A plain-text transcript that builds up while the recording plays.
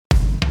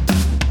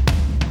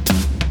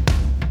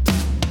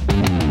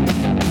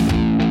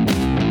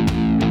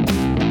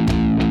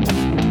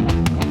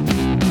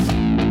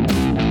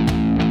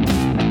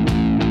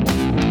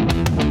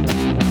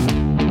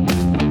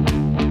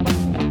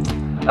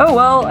Oh,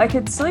 well, I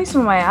could sell you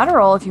some of my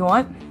Adderall if you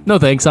want. No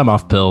thanks, I'm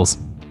off pills.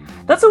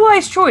 That's a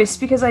wise choice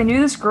because I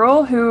knew this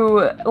girl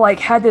who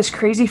had this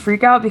crazy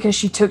freak out because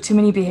she took too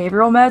many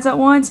behavioral meds at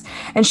once,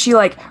 and she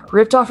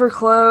ripped off her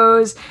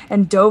clothes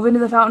and dove into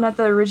the fountain at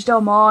the Ridge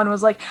Del Mall and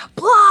was like,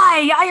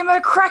 "Bly, I am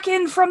a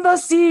kraken from the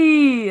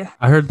sea."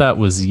 I heard that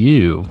was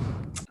you.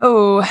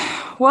 Oh,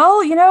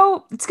 well,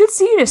 it's good to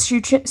see you,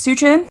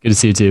 Suchin. Good to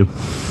see you too.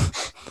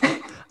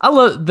 I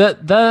love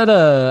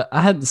that.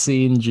 I hadn't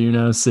seen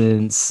Juno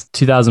since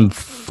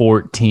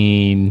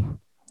 2014.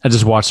 I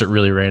just watched it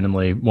really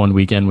randomly one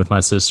weekend with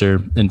my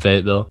sister in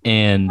Fayetteville.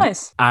 And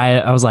nice.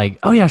 I was like,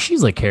 oh yeah,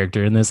 she's a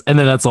character in this. And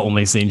then that's the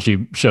only scene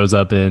she shows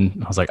up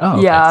in. I was like, oh,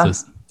 okay,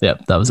 yeah.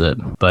 That was it.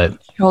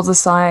 But she holds a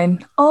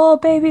sign, "All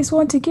babies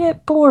want to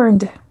get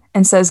borned,"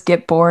 and says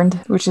 "get borned,"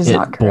 which is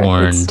not correct.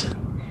 Borned.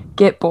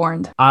 Get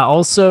borned. I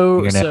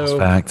also... Fingernails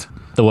fact.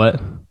 The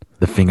what?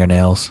 The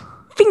fingernails.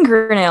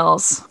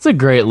 Fingernails. It's a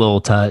great little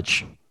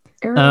touch.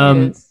 It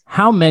really is.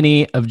 How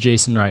many of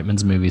Jason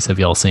Reitman's movies have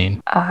y'all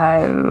seen?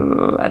 I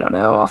don't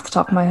know off the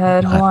top of my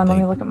head. Hold on, let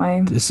me look at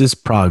my... This is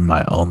probably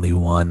my only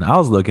one. I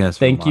was looking at...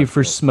 Thank You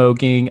for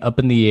Smoking, Up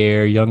in the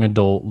Air, Young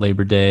Adult,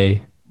 Labor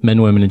Day,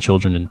 Men, Women, and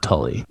Children, and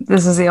Tully.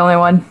 This is the only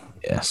one.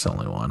 Yes, the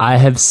only one. I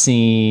have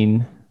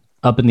seen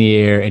Up in the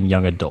Air and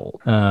Young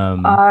Adult.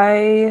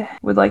 I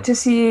would like to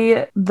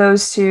see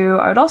those two.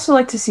 I would also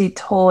like to see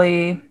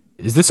Tully.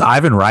 Is this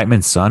Ivan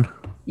Reitman's son?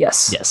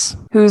 Yes.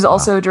 Who's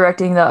also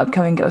directing the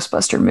upcoming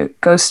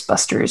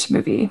Ghostbusters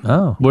movie.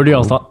 Oh. What are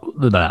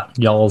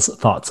y'all's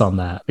thoughts on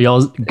that? Are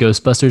y'all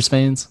Ghostbusters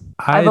fans?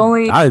 I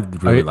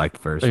really liked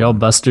the first one. Are y'all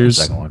Busters?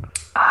 The second one.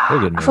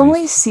 I've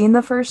only seen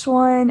the first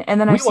one,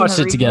 and then we watched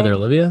it together,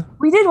 Olivia.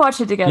 We did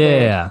watch it together.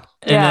 Yeah.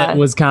 And it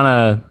was kind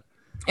of...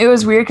 It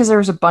was weird because there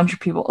was a bunch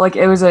of people.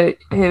 It was like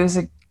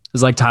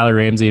Tyler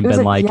Ramsey and Ben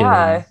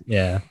Lycan.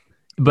 Yeah.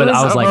 But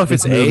I was don't like, know if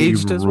it's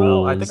aged as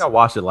well. I think I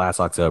watched it last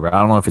October. I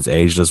don't know if it's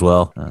aged as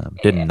well. I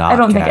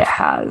don't think it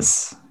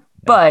has.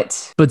 But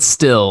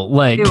still,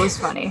 it was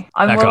funny.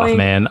 Back off,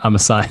 man. I'm a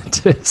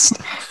scientist.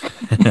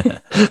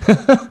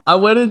 After I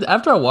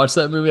watched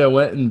that movie, I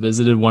went and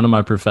visited one of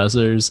my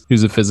professors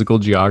who's a physical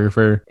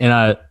geographer. And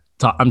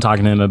I'm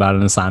talking to him about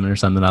an assignment or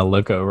something. I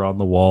look over on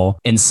the wall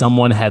and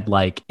someone had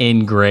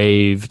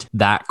engraved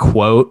that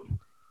quote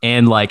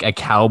and a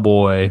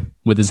cowboy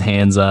with his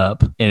hands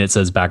up, and it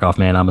says, "Back off,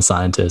 man, I'm a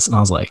scientist." And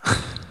I was like,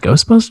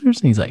 Ghostbusters?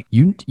 And he's like,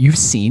 you've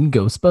seen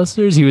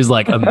Ghostbusters? He was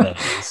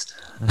amazed.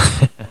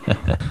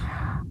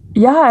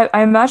 Yeah,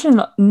 I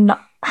imagine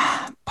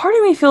part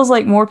of me feels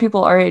like more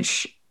people our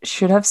age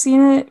should have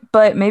seen it,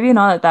 but maybe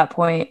not at that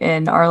point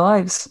in our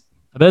lives.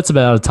 I bet it's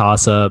about a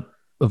toss-up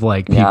of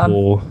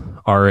people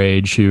our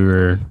age who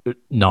are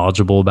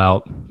knowledgeable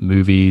about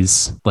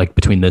movies,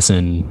 between this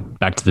and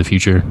Back to the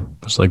Future.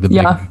 It's the big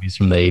movies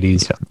from the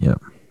 80s. Yeah.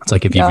 It's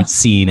if you've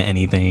seen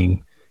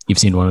anything, you've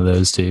seen one of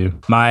those too.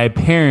 My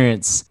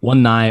parents,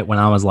 one night when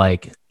I was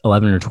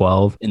 11 or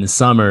 12 in the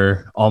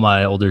summer, all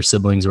my older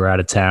siblings were out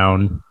of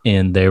town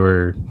and they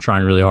were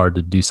trying really hard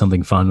to do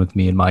something fun with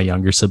me and my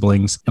younger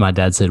siblings. And my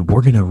dad said,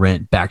 "We're going to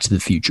rent Back to the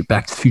Future.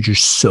 Back to the Future is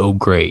so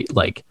great.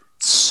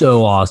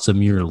 So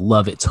awesome. You're going to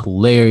love it. It's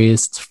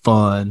hilarious. It's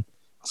fun."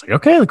 I was like,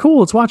 okay, cool.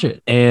 Let's watch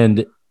it.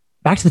 And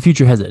Back to the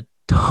Future has a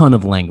ton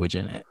of language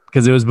in it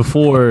because it was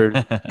before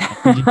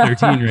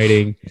PG-13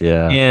 rating.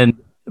 Yeah. And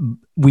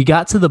we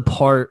got to the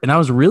part, and I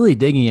was really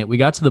digging it. We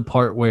got to the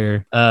part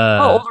where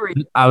how old were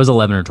you? I was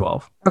 11 or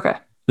 12. Okay.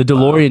 The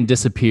DeLorean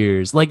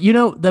disappears.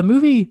 The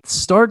movie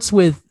starts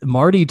with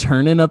Marty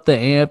turning up the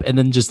amp and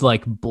then just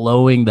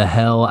blowing the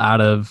hell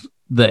out of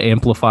the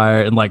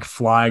amplifier and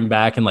flying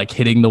back and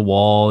hitting the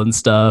wall and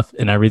stuff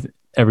and everything.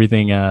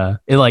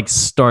 It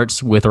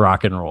starts with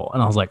rock and roll,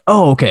 and I was like,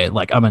 oh, okay,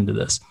 I'm into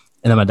this.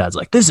 And then my dad's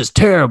like, "This is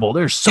terrible,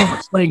 there's so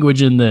much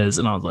language in this."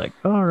 And I was like,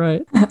 all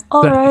right.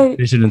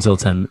 Finish it until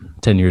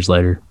 10 years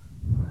later.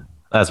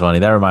 That's funny.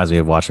 That reminds me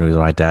of watching movies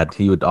with my dad.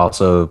 He would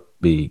also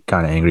be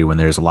kind of angry when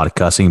there's a lot of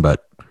cussing,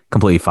 but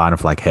completely fine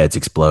with heads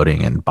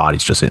exploding and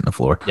bodies just hitting the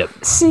floor. Yep.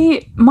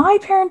 See, my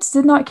parents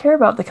did not care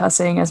about the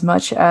cussing as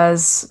much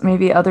as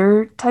maybe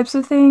other types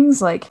of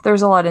things.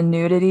 There's a lot of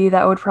nudity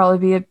that would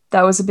probably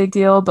that was a big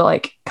deal,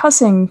 but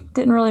cussing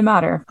didn't really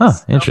matter. Huh,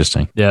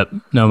 interesting. Yep.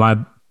 No, my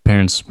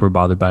parents were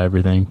bothered by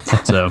everything.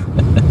 So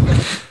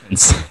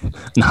it's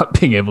not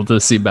being able to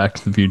see Back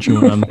to the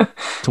Future when I'm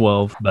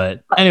 12.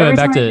 But anyway,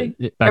 back to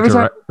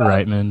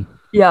Reitman.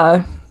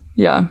 Yeah.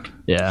 Yeah.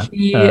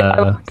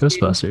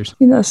 Ghostbusters.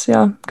 Yes,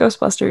 yeah,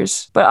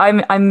 Ghostbusters. But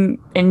I'm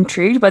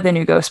intrigued by the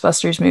new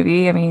Ghostbusters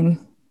movie. I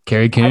mean,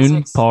 Carrie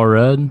Coon, Paul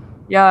Rudd.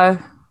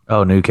 Yeah.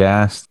 Oh, new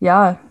cast.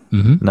 Yeah.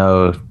 Mm-hmm.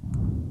 No,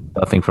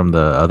 nothing from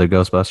the other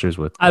Ghostbusters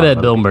with. I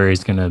bet Bill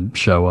Murray's gonna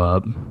show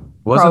up.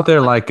 Wasn't there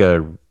a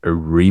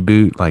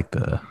reboot,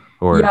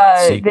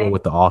 sequel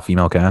with the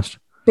all-female cast?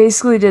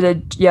 Basically, did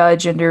a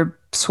gender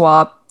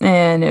swap,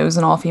 and it was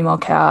an all-female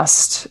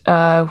cast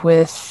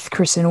with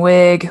Kristen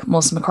Wiig,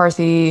 Melissa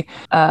McCarthy,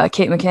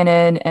 Kate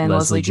McKinnon, and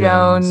Leslie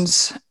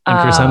Jones.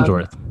 And Chris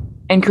Hemsworth.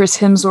 and Chris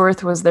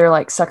Hemsworth was their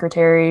like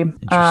secretary.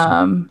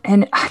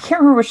 And I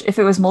can't remember if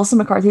it was Melissa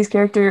McCarthy's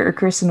character or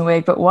Kristen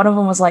Wiig, but one of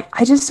them was like,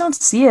 I just don't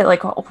see it.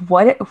 Like,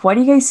 why do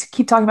you guys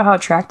keep talking about how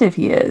attractive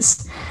he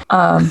is?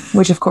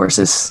 Which of course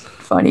is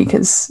funny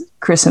because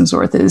Chris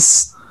Hemsworth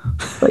is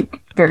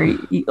like very,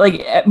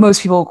 like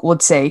most people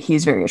would say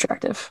he's very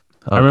attractive.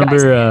 I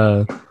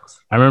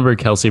remember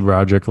Kelsey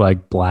Broderick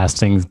like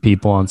blasting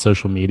people on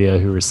social media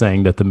who were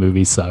saying that the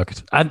movie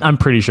sucked. I'm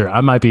pretty sure,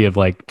 I might be of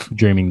like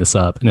dreaming this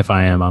up, and if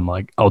I am, I'm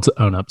like, I'll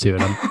own up to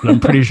it.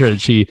 I'm pretty sure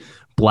that she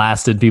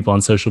blasted people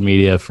on social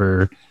media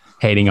for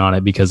hating on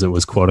it because it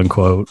was quote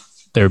unquote,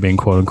 they were being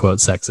quote unquote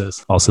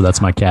sexist. Also,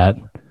 that's my cat.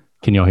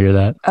 Can y'all hear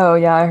that? Oh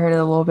yeah, I heard it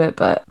a little bit,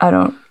 but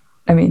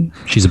I mean,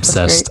 she's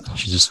obsessed.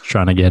 She's just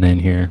trying to get in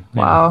here.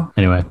 Wow.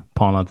 Yeah. Anyway,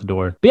 pawing out the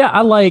door. But yeah,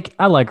 I like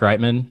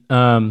Reitman.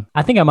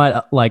 I think I might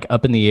like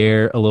Up in the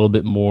Air a little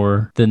bit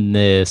more than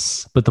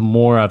this. But the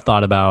more I've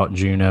thought about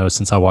Juno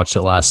since I watched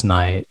it last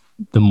night,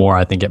 the more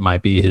I think it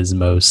might be his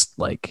most,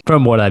 like,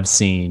 from what I've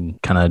seen,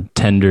 kind of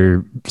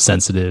tender,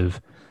 sensitive.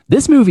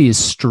 This movie is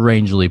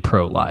strangely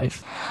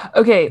pro-life.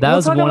 Okay, that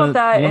was talk about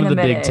that in a minute. One of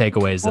the big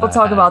takeaways. We'll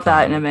talk about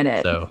that in a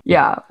minute. So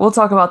yeah, we'll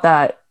talk about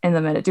that in a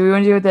minute. Do we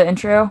want to do the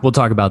intro? We'll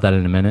talk about that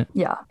in a minute.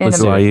 Yeah.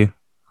 Who are you?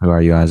 Who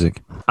are you,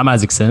 Isaac? I'm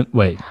Isaac Sims.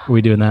 Wait, are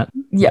we doing that?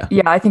 Yeah,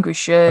 I think we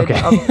should.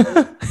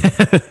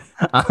 Okay.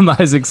 I'm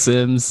Isaac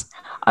Sims.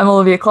 I'm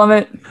Olivia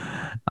Clement.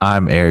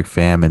 I'm Eric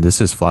Pham, and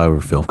this is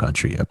Flyover Film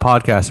Country, a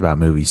podcast about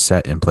movies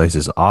set in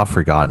places oft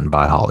forgotten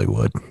by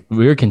Hollywood.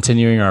 We're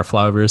continuing our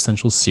Flyover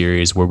Essentials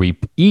series where we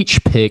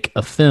each pick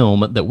a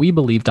film that we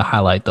believe to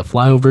highlight the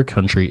Flyover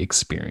Country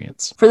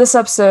experience. For this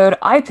episode,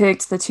 I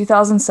picked the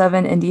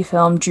 2007 indie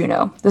film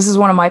Juno. This is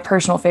one of my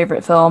personal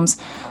favorite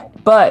films.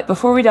 But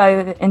before we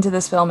dive into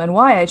this film and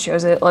why I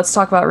chose it, let's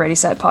talk about Ready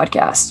Set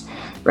Podcast.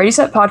 Ready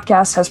Set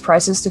Podcast has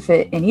prices to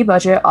fit any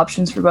budget,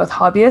 options for both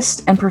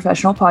hobbyists and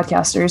professional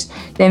podcasters.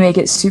 They make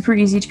it super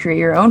easy to create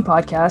your own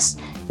podcast.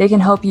 They can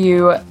help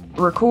you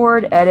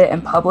record, edit,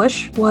 and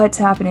publish. What's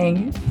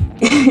happening?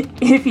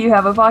 If you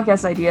have a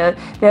podcast idea,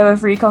 they have a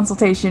free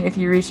consultation if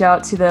you reach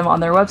out to them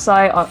on their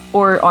website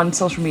or on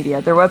social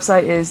media. Their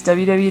website is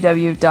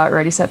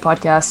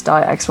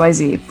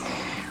www.readysetpodcast.xyz.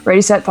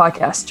 Ready Set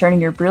Podcast,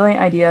 turning your brilliant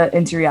idea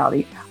into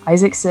reality.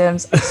 Isaac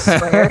Sims, I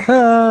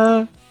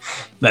swear.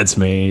 That's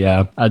me,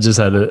 yeah. I just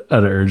had an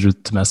urge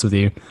to mess with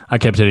you. I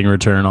kept hitting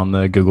return on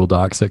the Google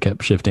Docs that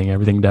kept shifting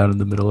everything down in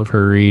the middle of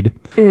her read.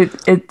 It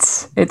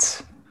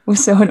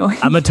was so annoying.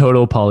 I'm a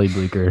total Polly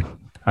Bleeker.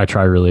 I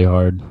try really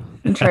hard.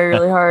 You try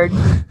really hard.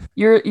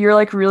 You're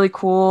like really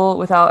cool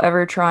without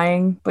ever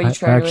trying, but you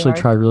try really hard.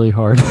 Try really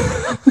hard.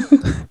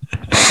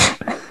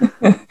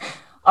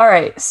 All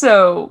right,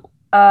 so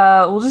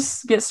we'll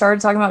just get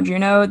started talking about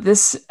Juno.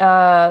 This,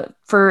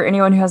 for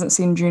anyone who hasn't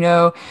seen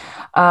Juno,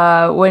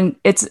 when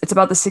it's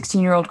about the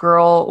 16-year-old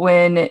girl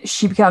when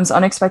she becomes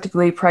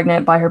unexpectedly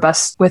pregnant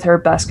with her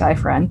best guy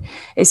friend.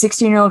 A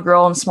 16-year-old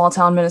girl in small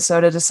town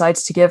Minnesota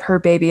decides to give her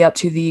baby up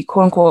to the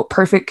quote-unquote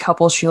perfect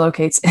couple she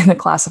locates in the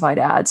classified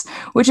ads,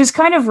 which is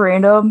kind of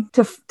random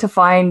to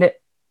find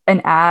an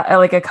ad,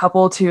 like a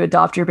couple to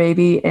adopt your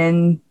baby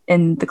in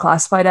the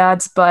classified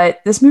ads,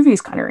 but this movie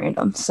is kind of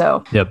random.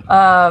 So yep.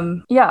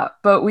 Yeah,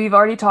 but we've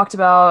already talked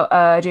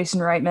about Jason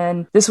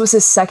Reitman. This was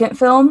his second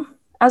film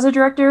as a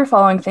director,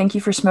 following Thank You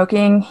for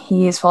Smoking.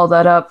 He's followed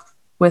that up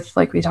with,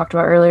 like we talked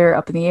about earlier,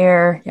 Up in the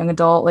Air, Young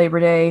Adult,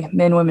 Labor Day,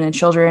 Men, Women, and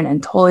Children,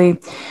 and Tully.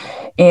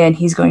 And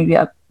he's going to be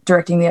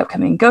directing the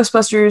upcoming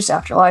Ghostbusters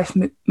Afterlife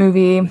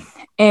movie.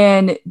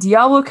 And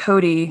Diablo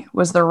Cody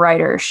was the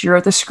writer. She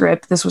wrote the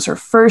script. This was her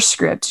first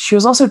script. She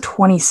was also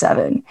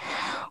 27,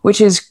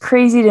 which is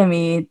crazy to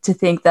me to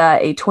think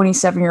that a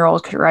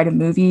 27-year-old could write a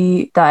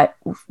movie that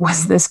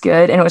was this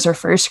good, and it was her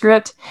first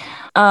script.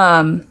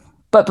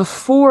 But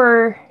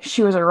before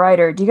she was a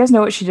writer, do you guys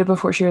know what she did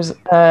before she was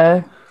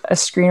a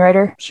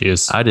screenwriter?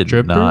 I did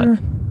not.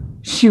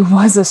 She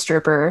was a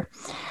stripper.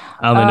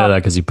 I only know that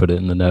because you put it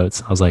in the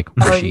notes. I was like,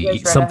 was she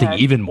something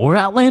even more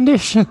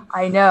outlandish?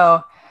 I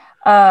know.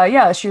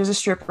 Yeah, she was a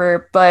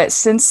stripper, but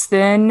since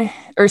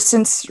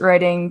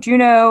writing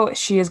Juno,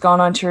 she has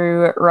gone on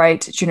to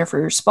write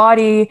Jennifer's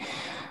Body,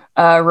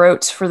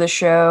 wrote for the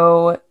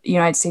show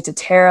United States of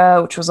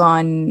Terra, which was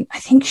on, I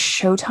think,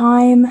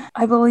 Showtime,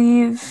 I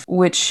believe,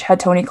 which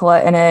had Toni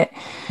Collette in it.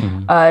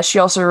 Mm-hmm. She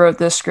also wrote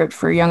the script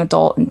for Young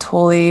Adult and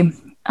Tully.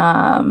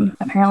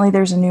 Apparently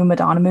there's a new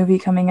Madonna movie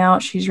coming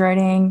out she's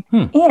writing,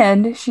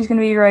 and she's going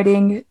to be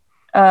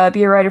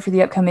be a writer for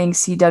the upcoming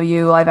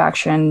CW live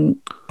action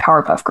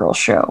Powerpuff Girls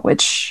show,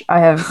 which I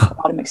have a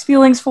lot of mixed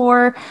feelings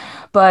for,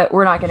 but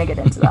we're not going to get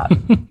into that.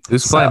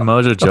 Who's playing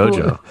Mojo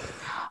Jojo?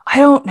 I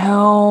don't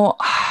know.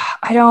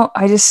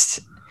 I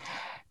just.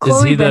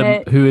 Is he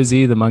Bennett, who is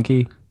he? The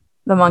monkey?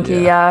 The monkey,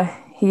 yeah.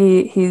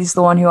 He's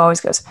the one who always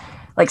goes,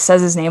 like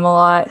says his name a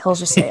lot. He'll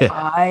just say, Yeah.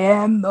 "I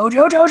am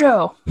Mojo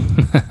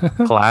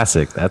Jojo."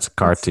 Classic. That's a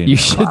cartoon. You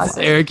should,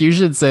 Classic. Eric. You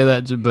should say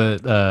that,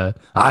 but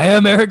I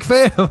am Eric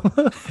Pham.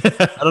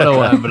 I don't know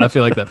why, but I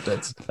feel like that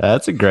fits.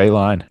 That's a great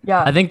line.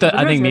 Yeah, I think me and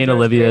Jojo's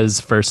Olivia's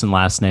first and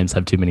last names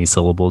have too many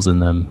syllables in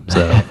them.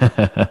 So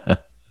great.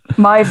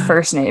 My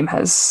first name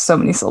has so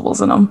many syllables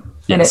in them.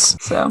 Yes.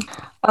 So,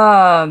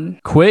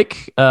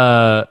 quick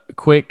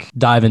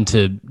dive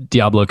into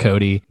Diablo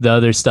Cody. The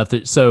other stuff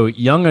so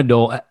Young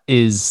Adult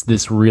is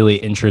this really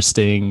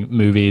interesting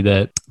movie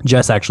that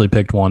Jess actually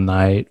picked one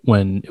night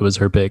when it was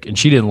her pick, and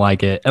she didn't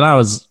like it, and I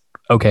was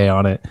okay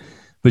on it.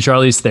 But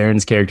Charlize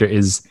Theron's character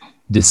is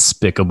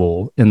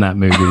despicable in that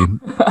movie.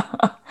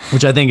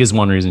 Which I think is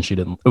one reason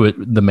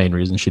the main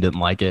reason she didn't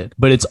like it.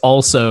 But it's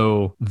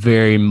also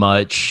very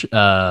much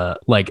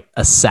like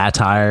a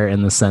satire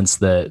in the sense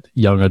that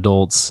young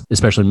adults,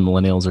 especially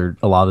millennials, are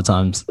a lot of the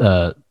times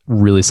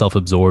really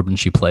self-absorbed, and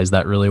she plays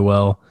that really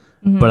well.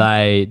 But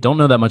I don't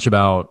know that much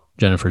about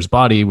Jennifer's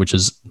Body, which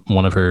is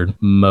one of her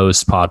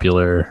most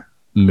popular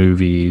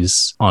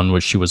movies on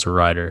which she was a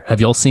writer.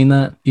 Have y'all seen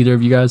that? Either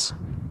of you guys?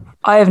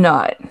 I have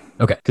not.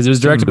 Okay. Because it was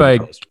directed by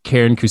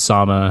Karen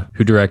Kusama,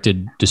 who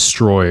directed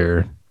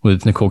Destroyer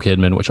with Nicole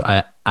Kidman, which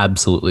I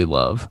absolutely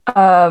love.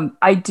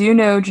 I do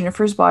know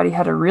Jennifer's Body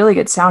had a really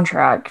good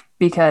soundtrack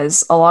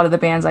because a lot of the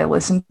bands I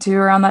listened to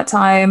around that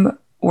time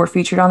were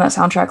featured on that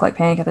soundtrack, like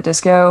Panic at the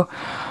Disco.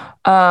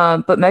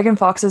 But Megan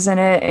Fox is in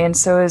it, and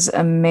so is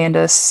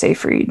Amanda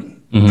Seyfried,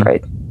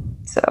 right?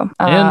 So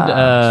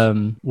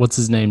And what's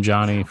his name?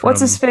 Johnny.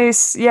 what's his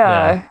face?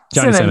 Yeah,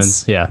 Johnny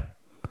Simmons. Yeah.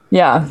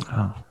 Yeah,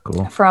 Oh,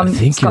 cool. from I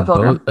think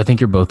Scott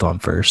you're both on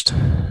first.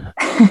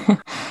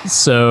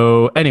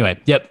 So anyway,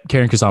 yep,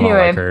 Karen Kusama,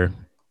 I like her.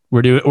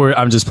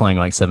 I'm just playing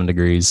like 7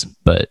 Degrees,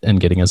 and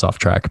getting us off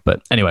track.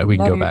 But anyway, we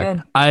can No, go you're back.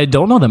 good. I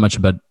don't know that much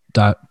about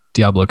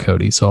Diablo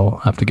Cody, so I'll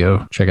have to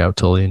go check out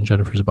Tully and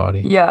Jennifer's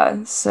Body.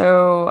 Yeah,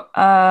 so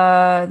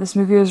this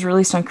movie was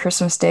released on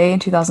Christmas Day in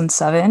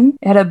 2007.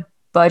 It had a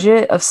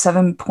budget of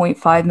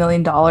 $7.5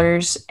 million,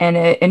 and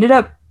it ended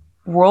up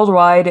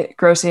worldwide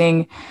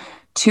grossing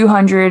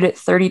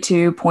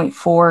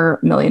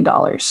 $232.4 million,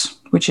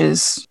 which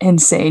is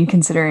insane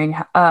considering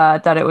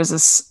that it was a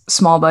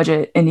small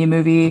budget indie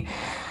movie.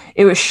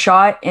 It was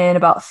shot in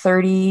about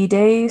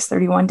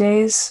 31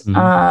 days.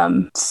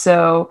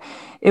 So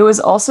it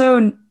was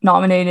also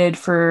nominated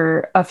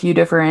for a few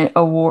different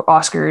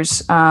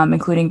Oscars,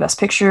 including Best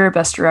Picture,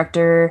 Best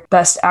Director,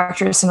 Best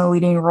Actress in a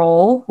Leading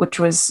Role, which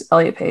was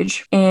Elliot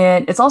Page.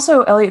 And it's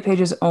also Elliot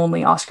Page's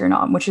only Oscar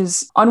nom, which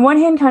is on one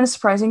hand kind of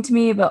surprising to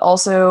me, but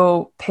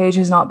also Page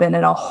has not been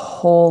in a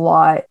whole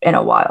lot in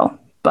a while.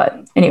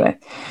 But anyway.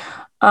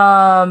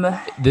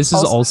 This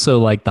is also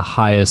like the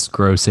highest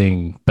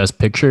grossing Best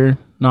Picture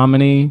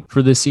nominee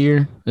for this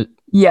year.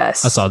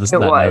 Yes. I saw that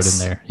note in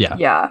there. Yeah.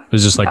 Yeah. It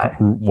was just like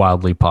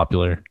wildly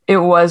popular. It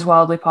was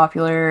wildly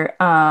popular.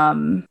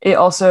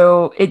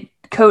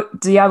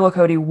 Diablo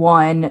Cody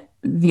won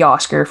the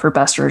Oscar for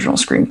Best Original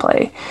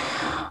Screenplay.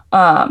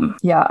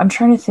 Yeah, I'm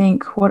trying to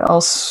think what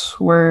else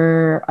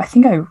I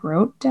think I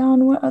wrote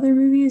down what other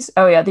movies.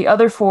 Oh yeah, the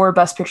other 4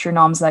 Best Picture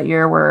noms that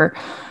year were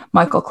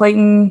Michael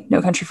Clayton,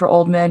 No Country for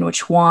Old Men,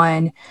 which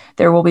won,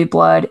 There Will Be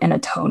Blood, and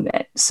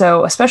Atonement.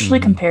 So especially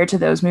compared to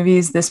those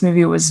movies, this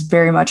movie was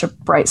very much a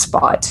bright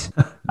spot.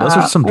 Those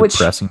are some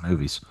depressing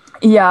movies.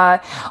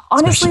 Yeah,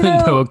 honestly,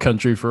 Especially though, No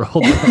Country for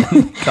Old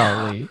Men.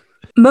 Golly.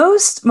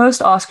 most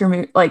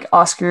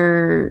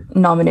Oscar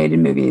nominated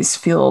movies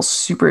feel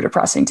super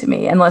depressing to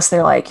me unless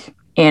they're like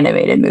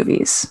animated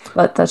movies.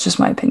 But that's just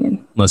my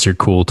opinion. Unless you're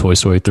cool, Toy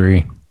Story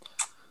 3.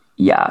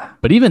 Yeah,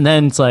 But even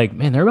then, it's like,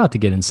 man, they're about to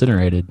get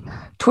incinerated.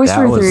 Toy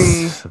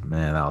Story 3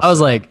 I was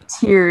like,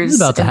 tears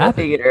about to in the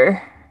happen.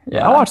 theater.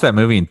 Yeah, I watched that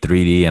movie in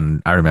 3D,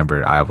 and I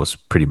remember I was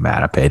pretty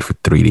mad. I paid for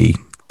 3D,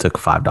 took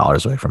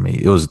 $5 away from me.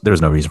 There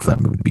was no reason for that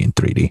movie to be in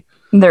 3D.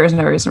 There is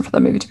no reason for that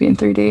movie to be in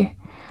 3D.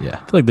 Yeah, I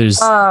feel like there's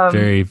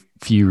very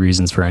few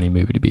reasons for any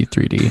movie to be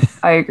 3D,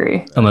 I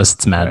agree. unless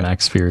it's Mad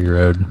Max Fury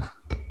Road.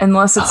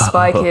 Unless it's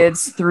Spy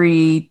Kids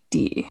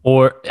 3D.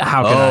 Or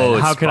how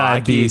could Spy I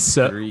be Kids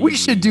so? 3D. We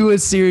should do a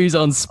series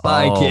on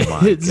Spy Kids.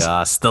 Oh my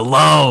gosh,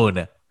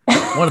 Stallone,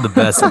 one of the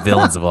best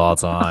villains of all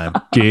time.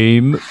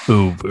 Game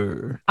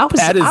over.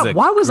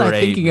 Why was I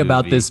great thinking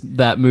about movie.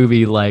 that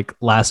movie like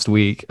last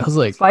week? I was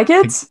like, Spy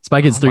Kids?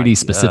 Spy Kids 3D gosh.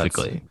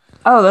 specifically.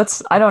 Oh,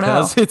 I don't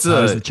know. It's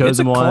Oh, it's the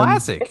chosen one.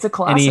 classic. It's a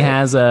classic. And he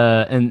has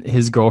and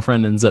his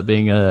girlfriend ends up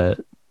being a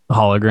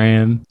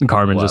hologram. And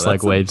Carmen Wow, just like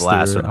that's a waves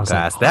blast through. from I was the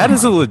like, past. That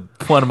is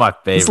one of my It's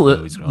favorite li-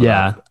 movies. growing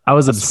yeah, up. I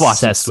was I've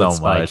watched it obsessed so with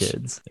Spy much.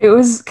 Kids. It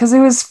was because it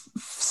was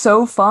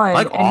so fun.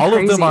 Like and all of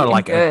them crazy are and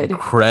like good.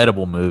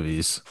 incredible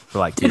movies for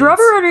like Did kids.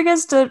 Robert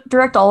Rodriguez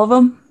direct all of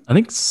them? I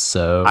think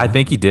so. I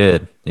think he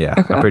did. Yeah,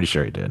 Okay. I'm pretty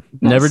sure he did.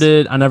 never Nice.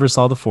 did. I never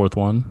saw the 4th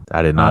one.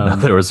 I did not know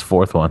there was a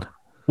 4th one.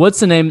 What's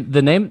the name?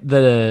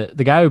 The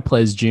guy who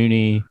plays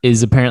Junie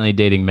is apparently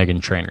dating Megan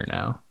Trainor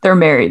now. They're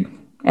married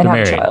and They're have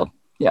married. a child.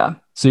 Yeah.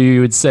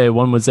 So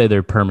one would say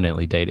they're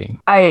permanently dating,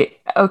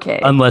 Okay.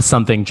 unless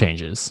something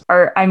changes.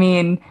 Or I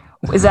mean,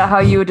 Is that how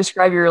you would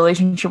describe your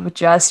relationship with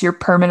Jess? You're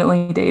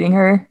permanently dating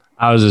her?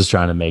 I was just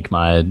trying to make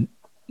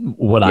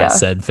what I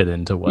said fit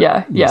into what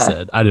you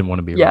said. I didn't want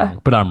to be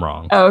wrong, but I'm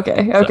wrong. Oh,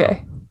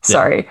 okay.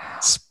 Sorry.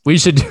 We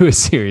should do a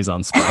series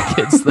on Spy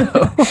Kids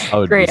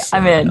though. Great.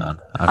 I'm in.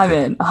 I'm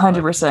in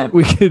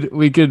 100%.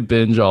 We could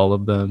binge all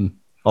of them,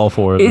 all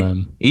four of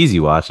them. Easy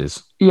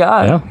watches.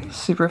 Yeah.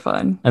 Super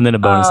fun. And then a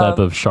bonus app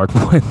of Shark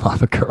Boy and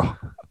Lava Girl.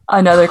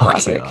 Another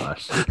classic. I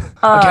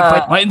can't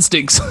fight my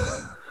instincts.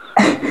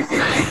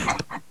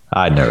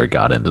 I never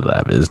got into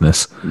that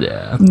business.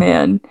 Yeah.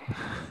 Man.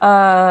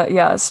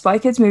 Spy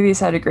Kids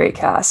movies had a great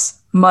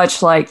cast,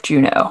 much like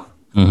Juno.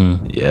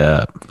 Mm-hmm.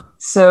 Yeah.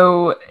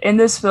 So in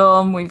this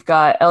film, we've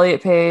got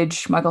Elliot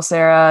Page, Michael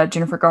Cera,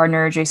 Jennifer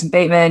Gardner, Jason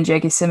Bateman,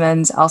 J.K.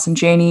 Simmons, Allison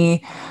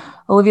Janney,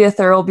 Olivia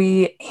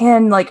Thirlby,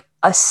 and like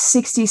a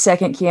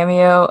 60-second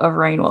cameo of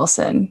Rainn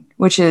Wilson,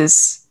 which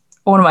is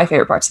one of my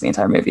favorite parts of the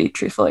entire movie,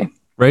 truthfully.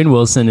 Rainn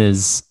Wilson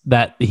is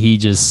that he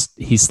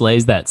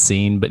slays that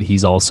scene, but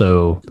he's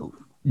also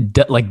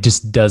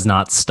just does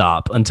not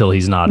stop until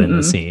he's not in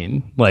the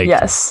scene. Like,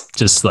 yes,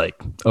 just like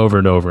over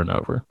and over and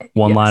over.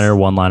 One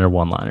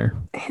liner.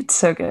 It's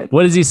so good.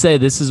 What does he say?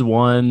 This is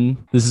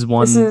one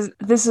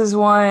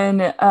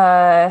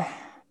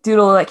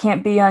doodle that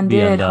can't be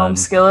undid, home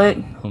skillet.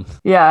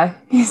 Yeah,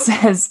 he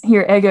says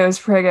here, ego is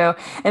prego,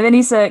 and then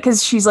he said,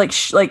 because she's like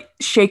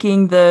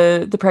shaking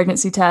the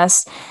pregnancy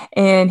test,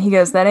 and he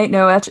goes, that ain't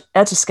no etch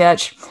a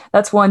sketch.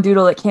 That's one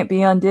doodle that can't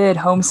be undid,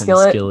 home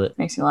skillet.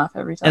 Makes me laugh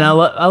every time. And I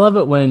love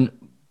it when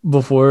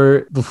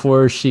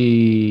before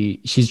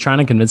she's trying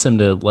to convince him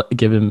to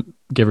give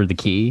her the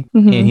key,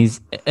 and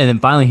then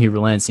finally he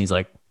relents, and he's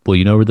like, well,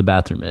 you know where the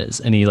bathroom is,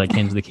 and he like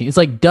hands the key. It's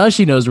like, does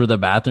she knows where the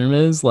bathroom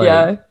is? Like,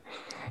 yeah.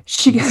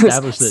 She goes,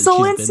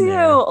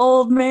 Silencio,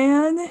 old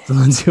man.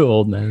 Silencio,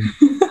 old man.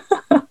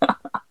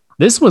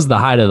 This was the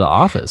height of The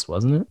Office,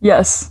 wasn't it?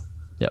 Yes.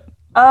 Yep.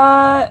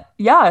 Yeah.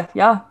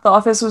 The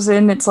Office was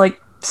in its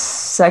like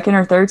second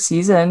or third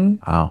season.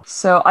 Wow.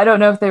 So I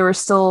don't know if they were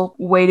still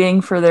waiting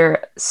for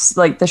their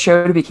the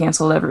show to be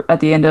canceled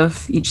at the end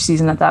of each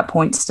season at that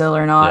point still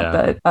or not. Yeah.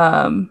 But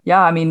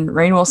I mean,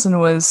 Rainn Wilson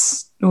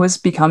was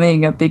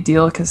becoming a big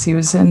deal because he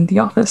was in The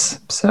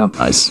Office. So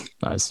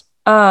nice.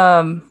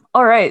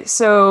 All right,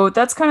 so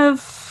that's kind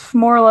of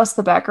more or less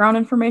the background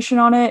information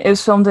on it. It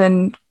was filmed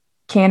in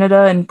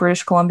Canada and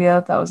British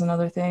Columbia. That was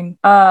another thing.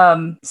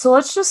 So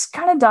let's just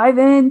kind of dive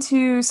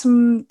into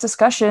some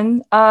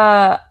discussion.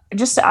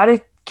 Just out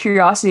of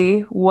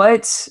curiosity,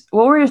 what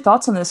were your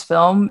thoughts on this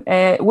film?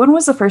 When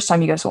was the first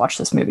time you guys watched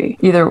this movie?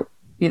 Either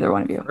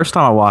one of you. First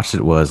time I watched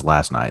it was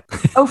last night.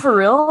 Oh, for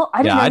real?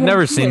 I'd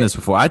never seen this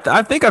before.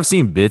 I think I've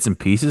seen bits and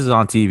pieces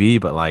on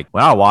TV, but like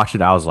when I watched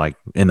it, I was like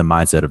in the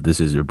mindset of this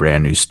is a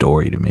brand new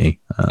story to me.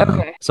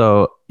 Okay.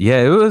 So yeah,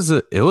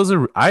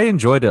 I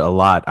enjoyed it a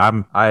lot.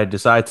 I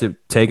decided to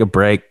take a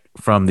break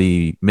from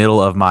the middle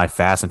of my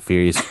Fast and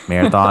Furious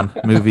marathon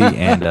movie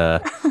and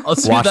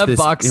watch that this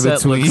box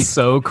set looks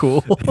so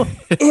cool.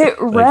 It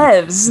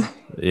revs.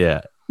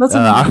 Yeah. That's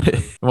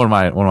one of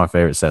my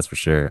favorite sets for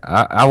sure.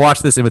 I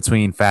watched this in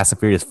between Fast and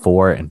Furious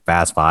 4 and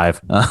Fast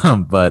 5,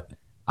 but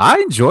I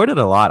enjoyed it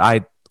a lot.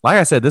 Like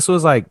I said, this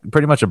was like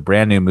pretty much a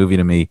brand new movie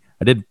to me.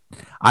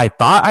 I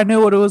thought I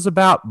knew what it was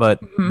about, but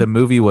the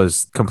movie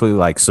was completely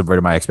like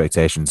subverted my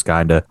expectations.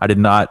 Kinda, I did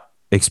not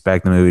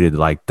expect the movie to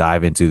like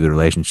dive into the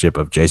relationship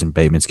of Jason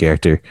Bateman's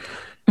character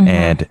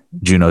and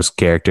Juno's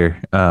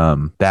character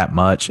that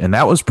much, and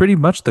that was pretty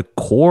much the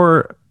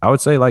core. I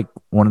would say like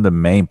one of the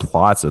main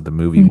plots of the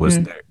movie was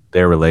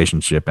their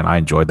relationship, and I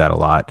enjoyed that a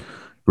lot.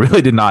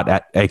 Really did not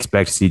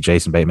expect to see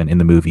Jason Bateman in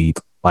the movie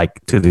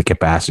like to the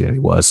capacity that he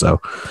was. So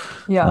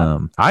yeah,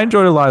 I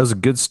enjoyed it a lot. It was a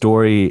good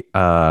story.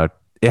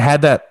 It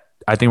had that,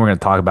 I think we're going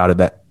to talk about it,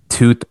 that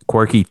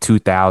quirky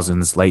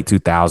 2000s, late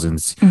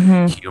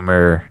 2000s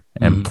humor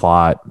and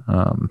plot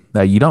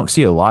that you don't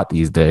see a lot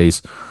these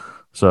days.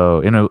 So,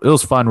 it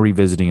was fun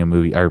revisiting a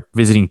movie or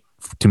visiting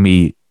to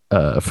me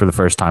for the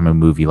first time a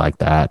movie like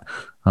that.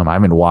 I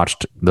haven't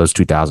watched those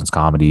 2000s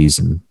comedies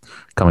and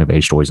coming of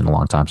age stories in a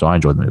long time, so I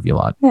enjoyed the movie a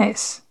lot.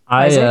 Nice.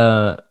 I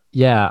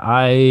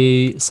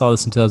saw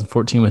this in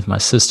 2014 with my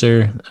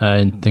sister.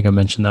 I think I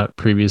mentioned that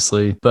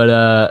previously, but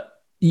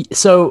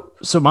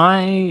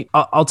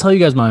I'll tell you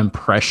guys my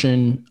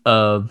impression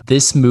of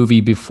this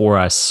movie before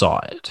I saw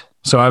it.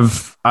 So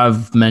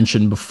I've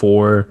mentioned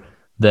before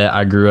that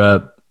I grew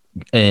up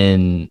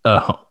in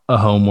a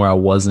home where I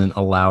wasn't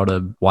allowed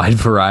a wide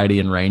variety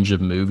and range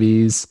of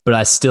movies, but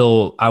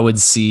I would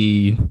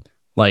see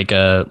like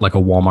a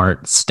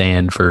Walmart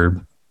stand for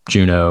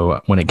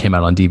Juno when it came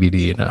out on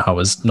DVD, and I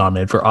was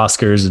nominated for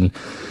Oscars, and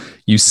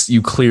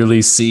you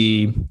clearly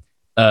see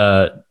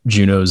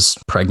Juno's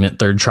pregnant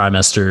third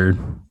trimester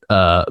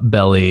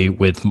belly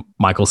with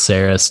Michael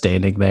Cera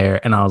standing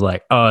there, and I was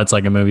like, oh, it's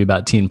like a movie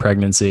about teen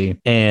pregnancy.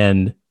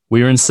 And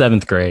we were in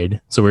 7th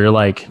grade, so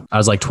I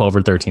was like 12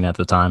 or 13 at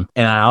the time,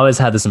 and I always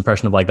had this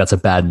impression of like that's a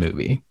bad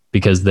movie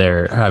because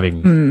they're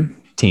having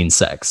teen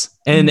sex.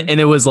 And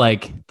it was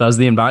like, that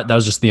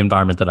was just the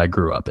environment that I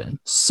grew up in.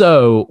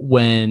 So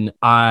when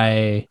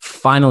I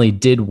finally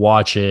did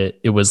watch it,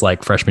 it was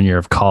like freshman year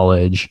of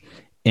college.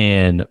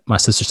 And my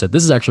sister said,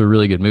 this is actually a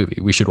really good movie.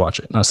 We should watch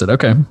it. And I said,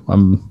 okay,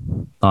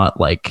 I'm not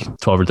like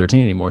 12 or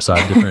 13 anymore. So I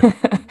have different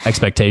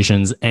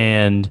expectations.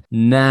 And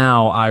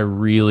now I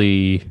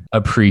really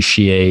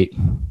appreciate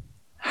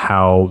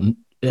how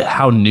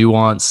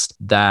nuanced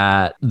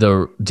that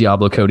the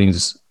Diablo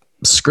Coding's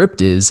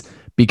script is,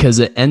 because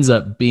it ends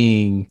up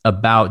being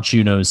about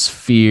Juno's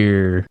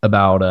fear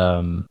about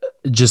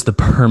just the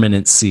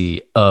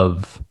permanency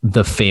of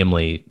the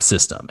family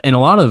system. And a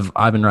lot of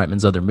Ivan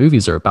Reitman's other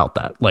movies are about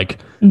that. Like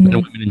Men,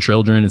 Women, and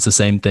Children, it's the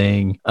same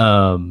thing.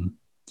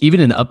 Even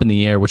in Up in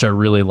the Air, which I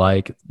really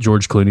like,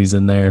 George Clooney's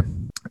in there,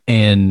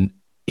 and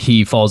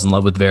he falls in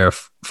love with Vera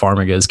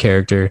Farmiga's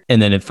character. And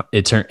then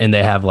and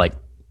they have like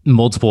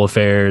multiple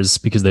affairs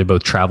because they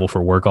both travel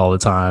for work all the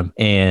time.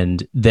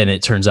 And then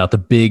it turns out the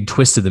big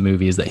twist of the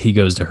movie is that he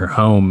goes to her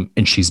home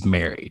and she's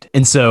married.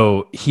 And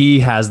so he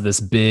has this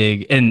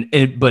big,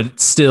 but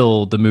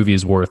still the movie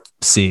is worth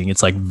seeing.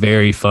 It's like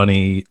very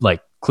funny.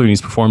 Like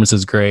Clooney's performance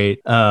is great.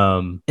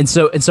 And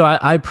so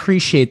I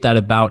appreciate that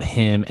about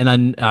him.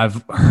 And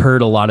I've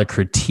heard a lot of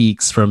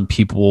critiques from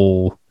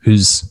people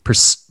whose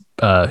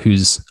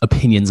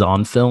opinions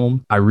on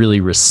film I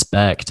really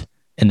respect,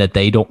 and that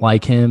they don't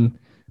like him.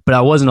 But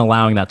I wasn't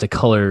allowing that to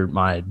color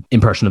my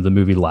impression of the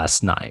movie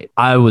last night.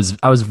 I was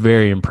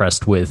very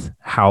impressed with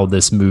how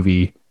this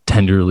movie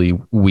tenderly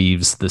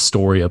weaves the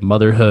story of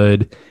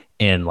motherhood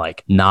and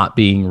like not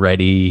being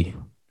ready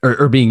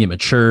or being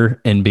immature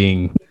and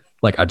being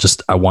like,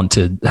 I want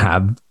to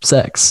have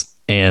sex.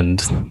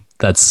 And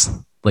that's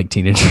like,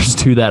 teenagers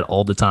do that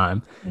all the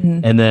time.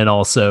 And then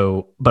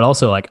also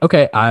like,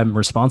 okay, I'm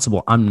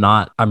responsible. I'm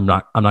not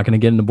going to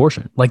get an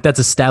abortion. Like, that's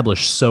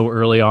established so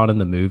early on in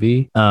the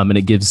movie. And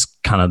it gives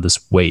kind of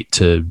this weight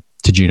to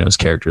Juno's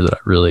character that I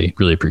really,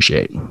 really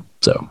appreciate.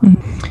 So.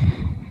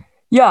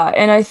 Yeah.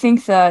 And I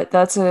think I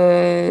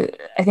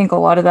think a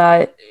lot of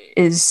that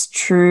is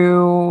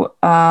true.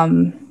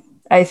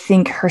 I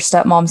think her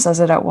stepmom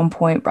says it at one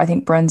point. I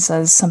think Bren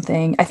says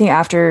something. I think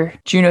after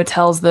Juno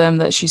tells them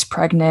that she's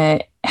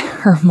pregnant,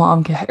 her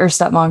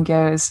stepmom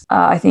goes,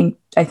 I think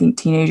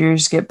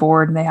teenagers get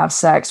bored and they have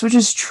sex, which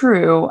is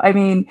true. I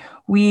mean,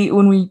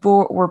 when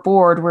we're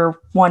bored, we're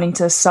wanting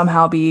to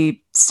somehow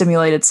be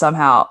stimulated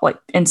somehow, like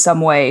in some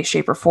way,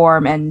 shape, or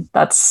form. And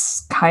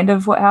that's kind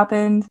of what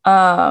happened.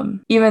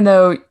 Even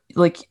though,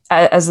 like,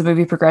 as the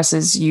movie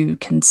progresses, you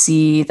can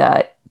see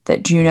that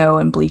Juno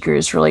and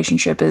Bleeker's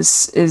relationship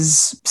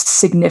is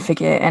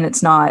significant, and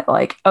it's not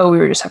like, oh, we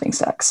were just having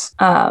sex.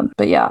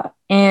 But yeah.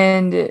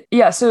 And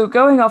yeah, so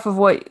going off of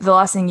what the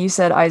last thing you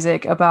said,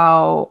 Isaac,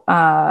 about,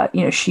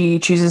 she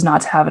chooses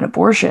not to have an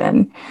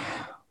abortion.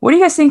 What do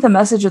you guys think the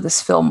message of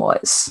this film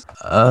was?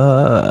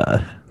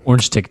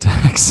 Orange Tic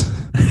Tacs.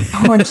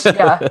 Orange,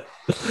 yeah.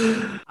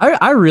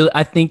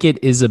 I think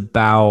it is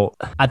about,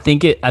 I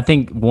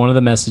think one of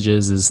the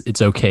messages is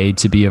it's okay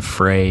to be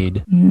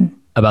afraid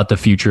about the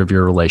future of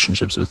your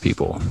relationships with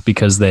people,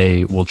 because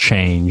they will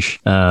change.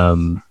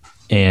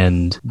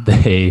 And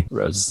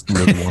Rose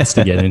really wants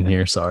to get in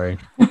here. Sorry.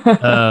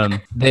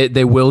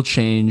 They will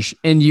change.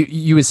 And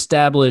they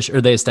establish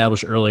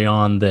early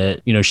on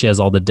that, she has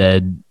all the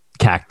dead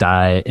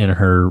cacti in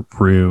her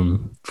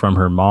room from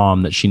her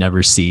mom that she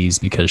never sees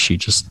because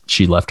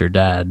she left her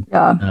dad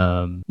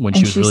when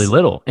she was really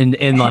little. And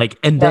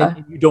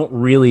then you don't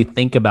really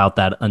think about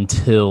that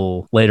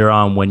until later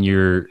on when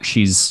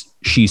she's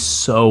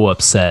so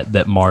upset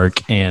that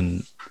Mark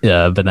and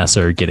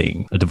Vanessa are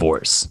getting a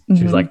divorce.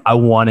 She was like, I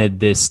wanted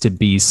this to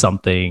be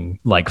something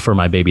like for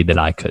my baby that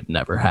I could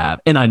never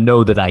have. And I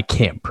know that I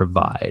can't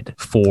provide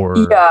for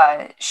the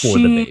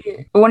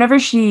baby.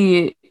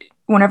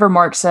 Whenever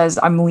Mark says,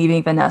 I'm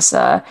leaving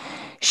Vanessa,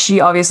 she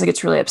obviously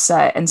gets really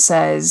upset and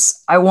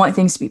says, I want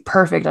things to be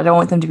perfect. I don't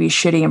want them to be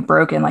shitty and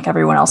broken like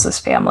everyone else's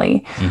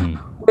family.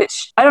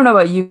 Which, I don't know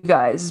about you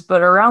guys,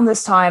 but around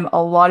this time,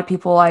 a lot of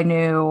people I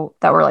knew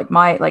that were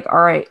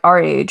our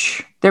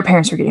age, their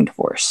parents were getting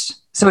divorced.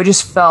 So it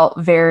just felt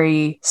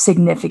very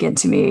significant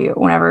to me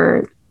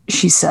whenever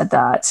she said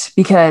that,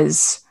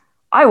 because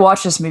I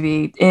watched this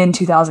movie in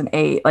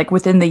 2008, like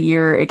within the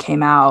year it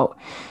came out.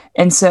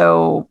 And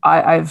so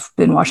I've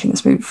been watching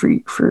this movie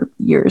for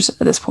years at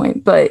this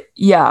point. But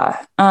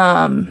yeah.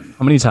 How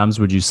many times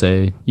would you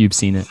say you've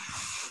seen it?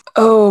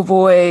 Oh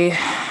boy.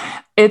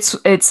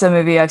 It's a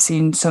movie I've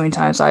seen so many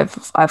times.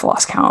 I've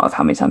lost count of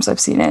how many times I've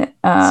seen it.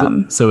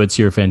 So it's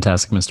your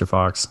Fantastic Mr.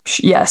 Fox.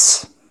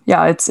 Yes.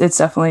 Yeah, it's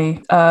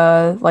definitely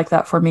like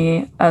that for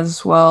me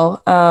as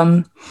well.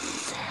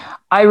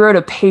 I wrote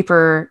a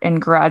paper in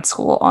grad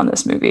school on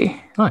this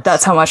movie. Nice.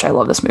 That's how much I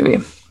love this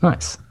movie.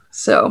 Nice.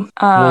 So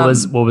what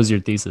was your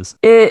thesis?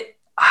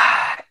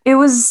 It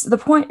was the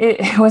point.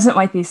 It wasn't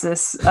my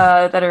thesis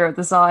that I wrote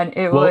this on.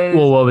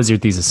 What was your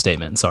thesis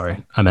statement?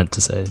 Sorry, I meant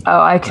to say.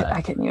 Oh, I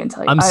couldn't even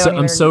tell you.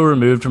 I'm so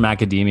removed from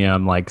academia.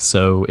 I'm like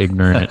so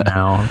ignorant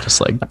now. I'm just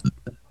like,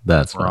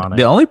 That's We're on funny. it.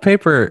 The only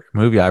paper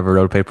movie I ever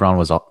wrote a paper on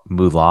was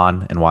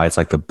Mulan, and why it's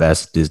like the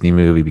best Disney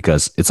movie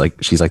because it's like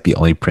she's like the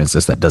only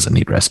princess that doesn't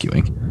need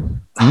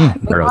rescuing. I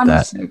wrote Mulan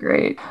that. is so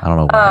great. I don't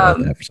know why I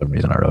wrote that. For some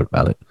reason, I wrote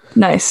about it.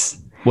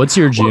 Nice. What's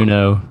your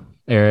Juno,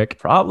 Eric?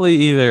 Probably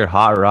either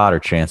Hot Rod or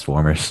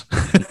Transformers.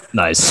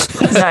 Nice.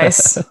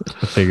 Nice. I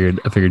figured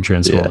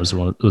Transformers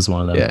was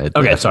one of them. Yeah,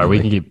 Okay, sorry. We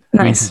can keep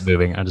Nice.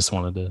 moving. I just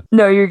wanted to.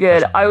 No, you're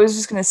good. I was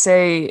just gonna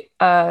say.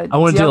 I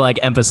wanted to like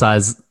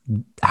emphasize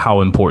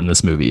how important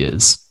this movie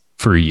is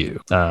for you.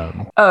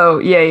 Oh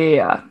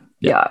yeah.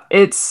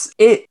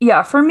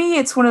 Yeah. For me,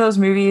 it's one of those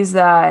movies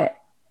that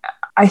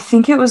I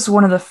think it was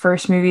one of the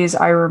first movies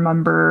I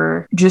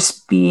remember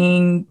just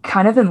being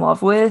kind of in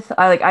love with.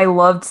 I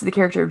loved the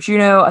character of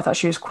Juno. I thought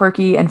she was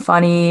quirky and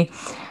funny.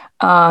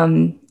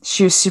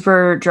 She was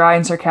super dry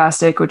and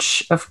sarcastic,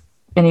 which if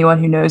anyone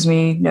who knows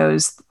me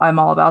knows I'm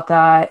all about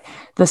that.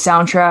 The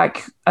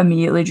soundtrack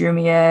immediately drew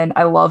me in.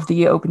 I love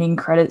the opening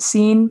credit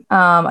scene.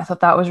 I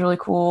thought that was really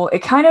cool. It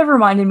kind of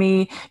reminded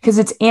me because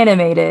it's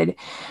animated.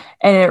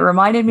 And it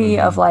reminded me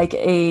of like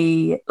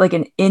an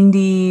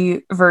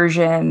indie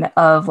version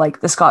of like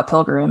the Scott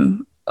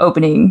Pilgrim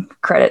opening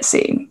credit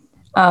scene,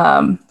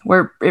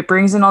 where it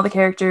brings in all the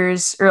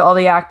characters or all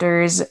the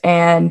actors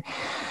and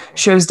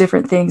shows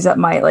different things that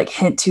might like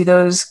hint to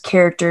those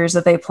characters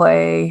that they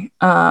play.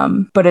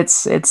 But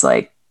it's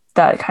like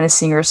that kind of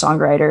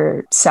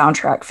singer-songwriter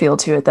soundtrack feel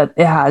to it that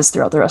it has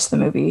throughout the rest of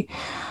the movie.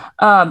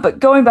 But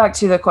going back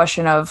to the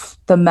question of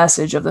the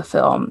message of the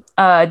film,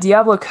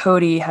 Diablo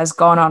Cody has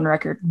gone on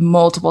record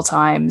multiple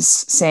times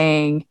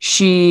saying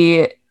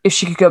if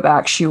she could go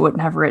back, she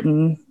wouldn't have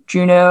written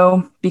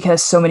Juno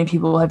because so many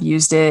people have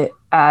used it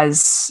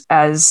as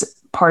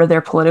part of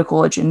their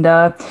political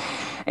agenda.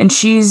 And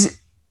she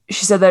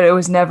said that it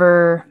was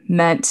never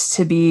meant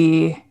to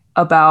be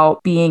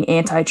about being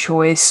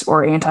anti-choice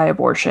or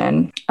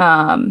anti-abortion.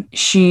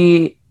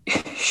 She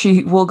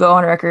will go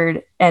on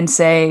record and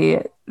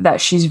say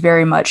that she's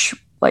very much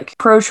like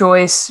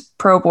pro-choice,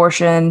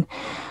 pro-abortion.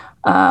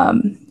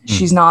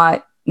 She's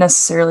not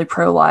necessarily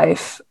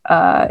pro-life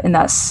in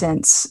that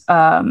sense.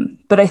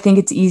 But I think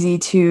it's easy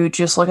to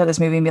just look at this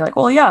movie and be like,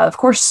 well, yeah, of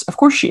course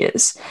she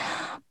is.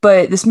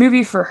 But this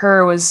movie for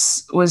her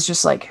was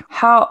just like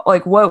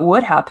what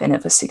would happen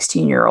if a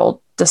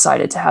 16-year-old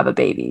decided to have a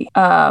baby.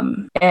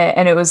 And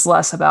it was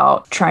less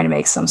about trying to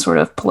make some sort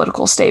of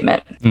political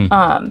statement.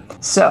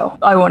 So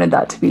I wanted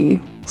that to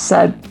be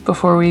said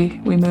before we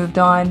moved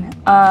on.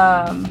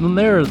 When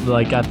they're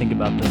like, I think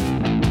about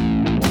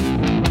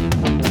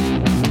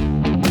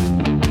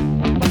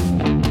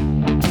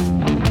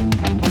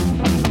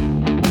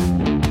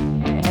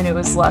and it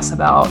was less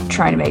about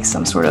trying to make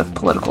some sort of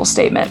political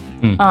statement.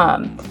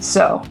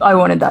 So I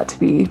wanted that to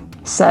be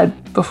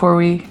said before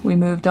we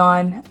moved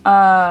on.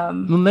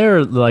 when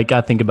they're like,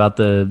 I think about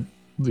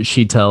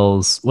she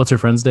tells, what's her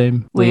friend's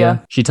name?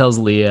 Leah. She tells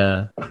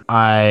Leah,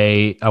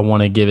 I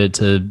want to give it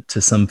to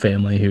some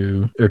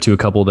family or to a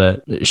couple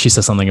that she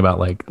says something about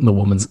like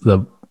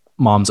the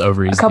mom's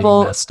ovaries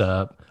getting messed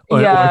up. Or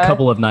a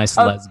couple of nice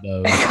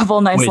lesbos. A couple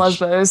of nice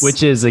lesbos.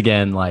 Which is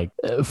again like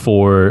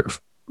for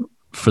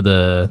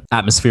the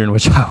atmosphere in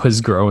which I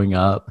was growing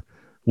up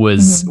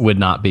would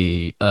not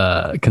be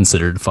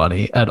considered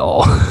funny at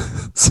all.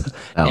 That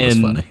was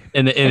funny.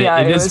 And it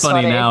is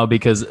funny now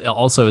because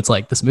also it's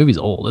like this movie's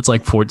old. It's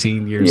like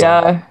 14 years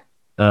old.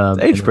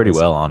 It's aged pretty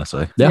well,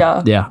 honestly.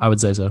 Yeah, I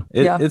would say so.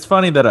 It's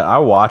funny that I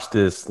watched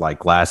this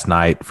like last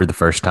night for the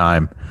first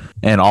time,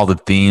 and all the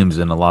themes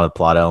and a lot of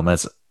plot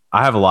elements.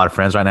 I have a lot of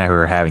friends right now who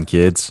are having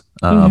kids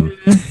and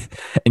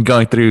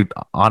going through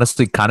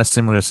honestly kind of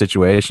similar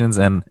situations.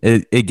 And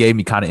it gave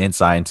me kind of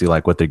insight into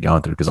like what they're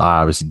going through because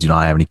I obviously do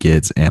not have any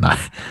kids and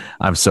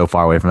I'm so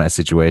far away from that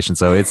situation.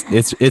 So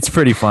it's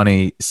pretty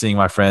funny seeing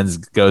my friends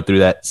go through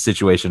that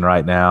situation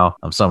right now.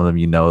 Some of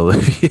them,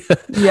 Olivia.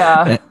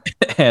 Yeah.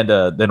 And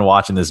then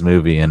watching this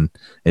movie, and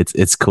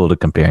it's cool to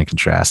compare and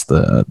contrast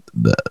the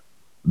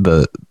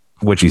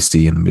what you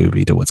see in the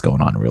movie to what's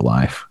going on in real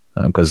life.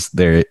 Because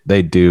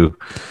they do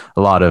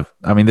a lot of.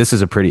 I mean, this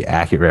is a pretty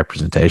accurate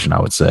representation, I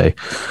would say,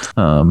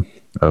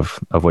 of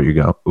what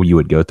you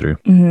would go through.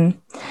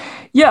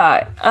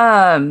 Yeah,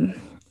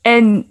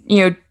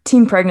 and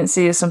teen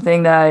pregnancy is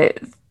something that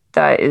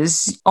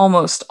is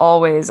almost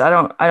always. I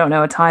don't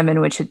know a time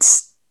in which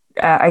it's.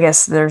 I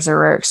guess there's a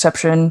rare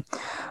exception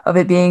of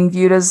it being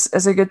viewed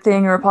as a good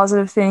thing or a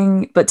positive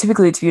thing, but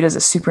typically it's viewed as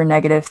a super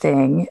negative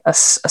thing,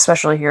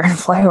 especially here in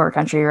flyover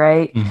country,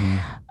 right?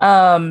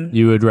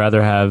 You would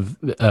rather have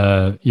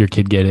your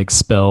kid get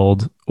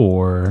expelled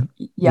or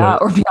be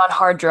on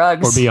hard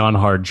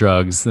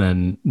drugs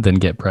than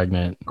get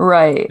pregnant,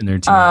 right? In their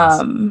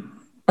teens.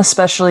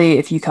 Especially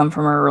if you come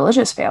from a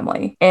religious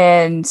family,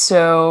 and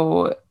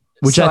so.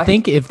 I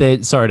think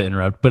sorry to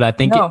interrupt, but I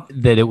think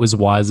that it was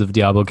wise of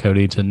Diablo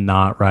Cody to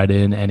not write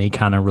in any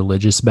kind of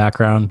religious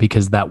background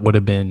because that would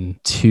have been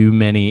too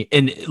many.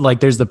 And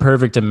like, there's the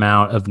perfect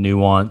amount of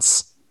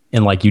nuance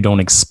and like, you don't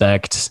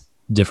expect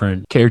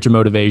different character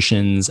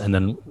motivations and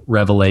then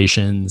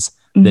revelations,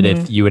 that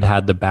Mhm. if you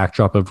had the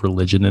backdrop of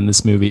religion in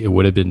this movie, it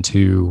would have been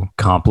too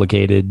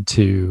complicated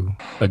to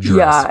address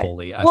Yeah.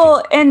 fully. I feel.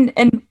 Well,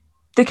 and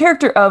the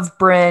character of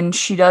Bryn,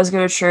 she does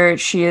go to church.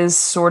 She is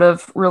sort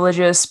of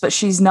religious, but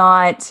she's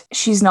not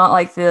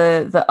like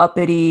the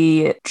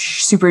uppity,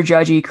 super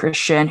judgy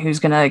Christian who's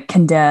gonna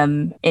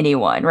condemn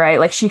anyone, right?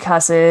 Like she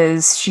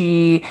cusses,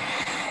 she's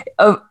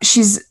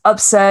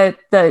upset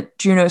that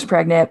Juno's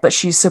pregnant, but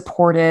she's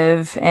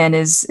supportive and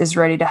is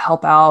ready to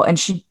help out. And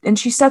she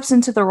steps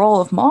into the role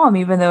of mom,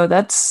 even though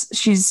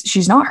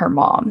she's not her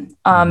mom.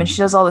 And she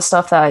does all the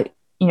stuff that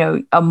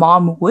a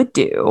mom would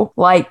do,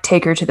 like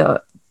take her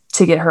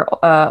to get her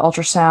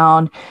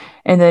ultrasound,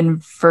 and then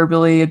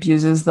verbally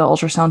abuses the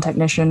ultrasound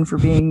technician for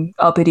being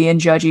uppity and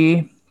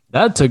judgy.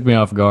 That took me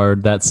off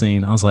guard, that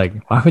scene. I was like,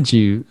 why would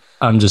you?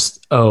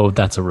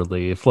 That's a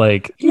relief.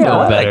 Like, you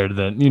know Yeah. better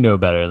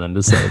than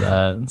to say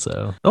that.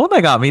 So, The one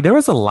that got me, there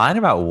was a line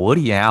about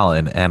Woody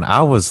Allen, and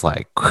I was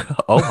like,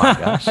 oh my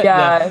gosh.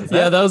 Yeah.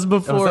 that was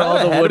before that all the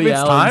ahead of Woody its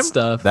Allen time?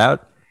 stuff. That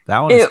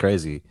one is It-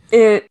 crazy.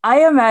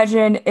 I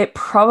imagine it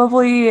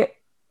probably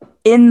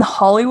in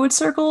Hollywood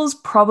circles,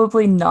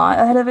 probably not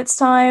ahead of its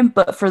time,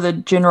 but for the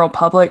general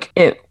public,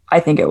 I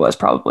think it was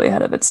probably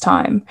ahead of its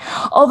time.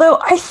 Although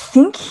I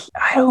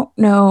don't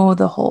know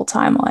the whole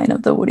timeline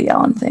of the Woody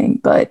Allen thing,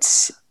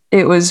 but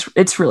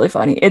it's really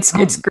funny. It's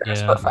gross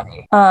Yeah. but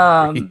funny.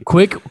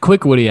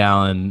 Quick Woody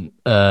Allen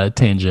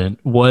tangent.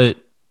 What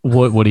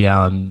Woody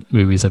Allen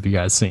movies have you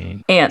guys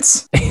seen?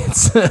 Ants.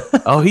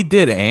 Oh, he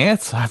did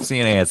Ants? I've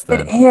seen Ants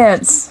then.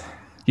 Ants.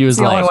 He was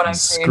It's the only like, one I've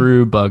seen.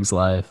 screw Bug's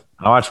Life.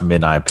 I watched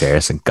Midnight in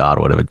Paris, and God,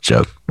 what a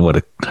joke. What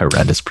a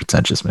horrendous,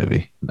 pretentious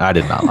movie. I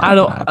did not like I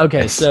don't. Midnight in Okay,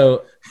 Paris.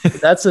 so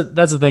that's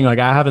the thing. Like,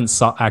 I haven't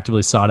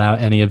actively sought out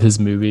any of his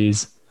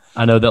movies.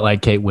 I know that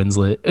like Kate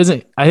Winslet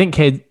isn't. I think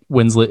Kate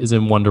Winslet is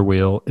in Wonder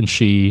Wheel, and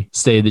she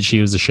stated that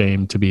she was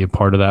ashamed to be a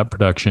part of that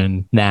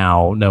production.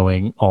 Now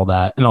knowing all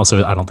that, and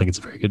also I don't think it's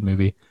a very good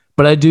movie.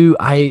 But I do.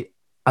 I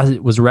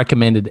was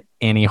recommended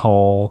Annie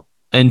Hall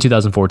in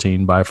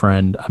 2014 by a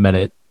friend I met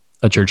at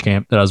a church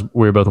camp that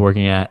we were both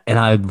working at, and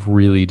I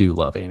really do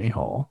love Annie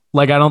Hall.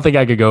 Like, I don't think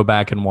I could go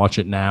back and watch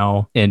it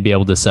now and be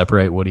able to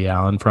separate Woody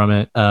Allen from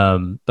it.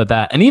 But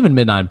that, and even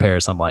Midnight in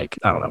Paris, I'm like,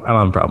 I don't know, I don't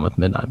have a problem with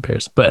Midnight in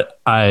Paris, but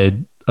I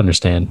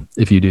understand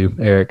if you do,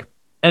 Eric.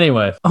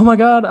 Anyway, oh my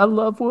God, I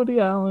love Woody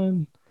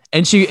Allen.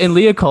 And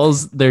Leah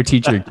calls their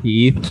teacher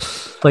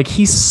Keith. Like,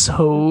 he's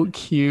so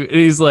cute. And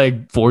he's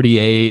like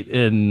 48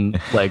 and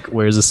like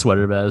wears a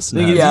sweater vest.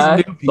 And Yeah.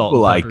 has People salt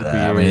and like pepper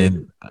that. I beard.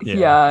 mean,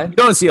 Yeah. you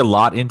don't see a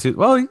lot you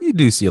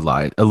do see a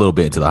little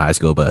bit into the high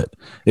school, but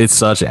it's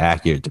such an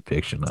accurate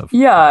depiction of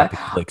Yeah. the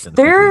cliques and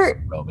There- the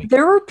roaming.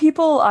 There were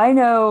people I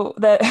know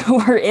that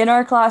were in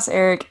our class,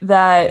 Eric,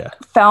 that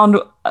found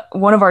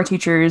one of our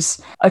teachers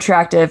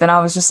attractive, and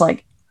I was just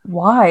like,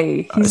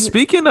 why? He's an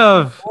Speaking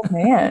of old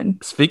man.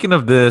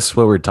 this,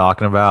 what we're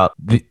talking about,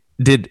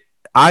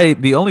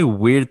 the only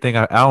weird thing,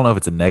 I don't know if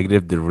it's a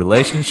negative, the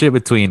relationship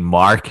between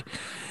Mark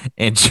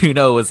and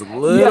Juno was a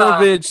little Yeah.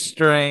 bit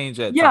strange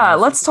at Yeah,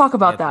 times. let's talk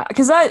about that,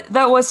 because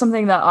that was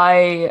something that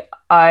I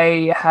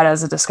had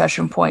as a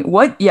discussion point.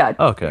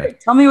 Okay.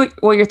 Tell me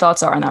what your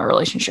thoughts are on that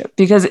relationship,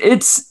 because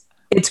it's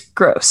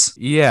gross.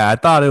 Yeah, I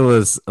thought it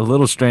was a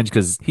little strange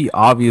because he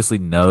obviously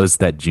knows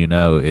that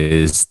Juno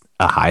is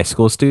a high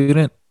school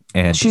student,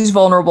 and She's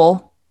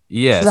vulnerable.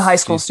 yes, She's a high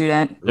school she's-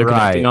 student. They're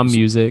connecting on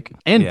music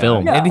and Yeah.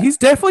 film. Yeah. And he's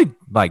definitely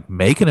like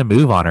making a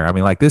move on her. I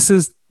mean, like, this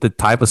is the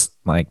type of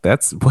like,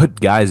 that's what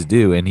guys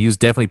do, and he was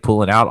definitely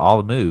pulling out all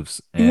the moves.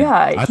 And Yeah,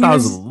 I he thought it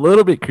was was- a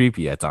little bit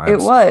creepy at times. It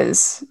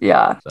was.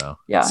 Yeah. So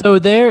Yeah. So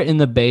there in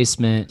the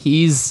basement,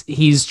 he's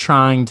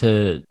trying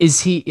to is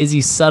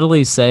he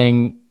subtly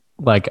saying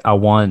like, I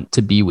want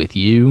to be with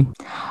you?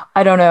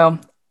 I don't know.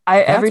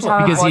 Every what-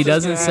 time I Because he watch this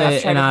doesn't movie, say I've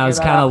it, tried and to I figure was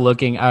that kind of out.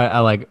 looking, I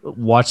like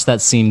watched that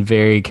scene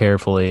very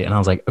carefully, and I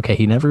was like, okay,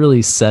 he never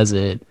really says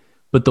it,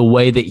 but the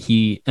way that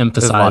he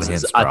there's a lot of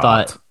emphasizes, hints I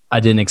thought, dropped. I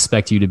didn't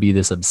expect you to be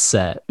this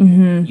upset.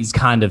 Mhm. He's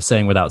kind of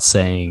saying without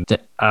saying,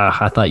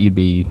 I thought you'd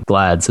be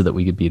glad so that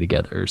we could be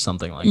together or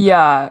something like that.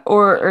 Yeah,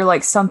 or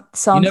like something.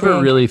 You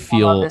never really about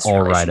feel this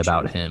all right relationship.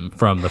 about him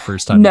from the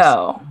first time. you see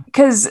No,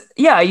 because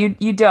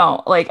you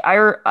don't like.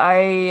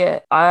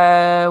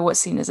 What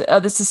scene is it?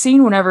 This is the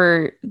scene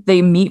whenever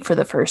they meet for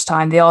the first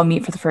time. They all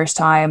meet for the first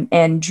time,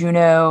 and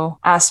Juno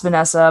asks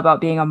Vanessa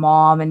about being a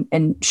mom,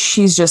 and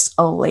she's just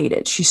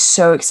elated. She's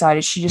so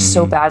excited. She just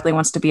so Mhm. badly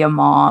wants to be a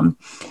mom.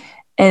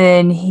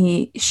 And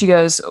then she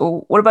goes,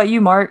 oh, "What about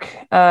you, Mark?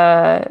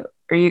 Are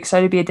you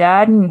excited to be a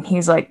dad?" And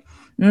he's like,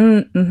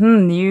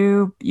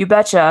 you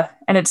betcha.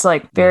 And it's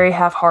like very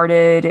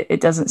half-hearted.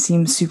 It doesn't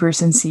seem super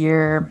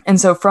sincere.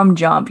 And so from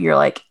jump, you're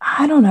like,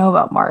 I don't know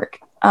about Mark.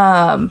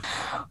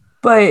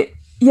 But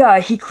yeah,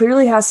 he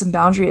clearly has some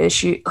boundary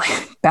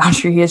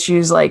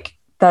issues, like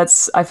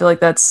I feel like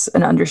that's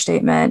an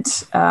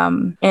understatement.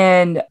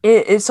 And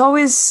it's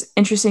always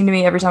interesting to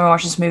me every time I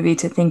watch this movie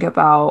to think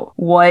about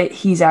what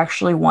he's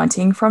actually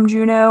wanting from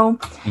Juno,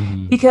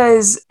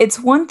 because it's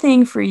one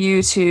thing for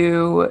you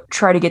to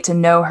try to get to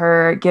know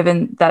her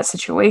given that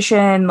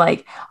situation.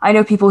 Like, I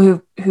know people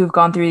who've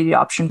gone through the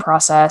adoption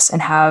process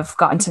and have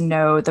gotten to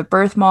know the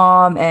birth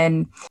mom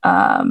and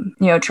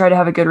try to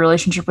have a good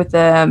relationship with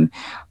them,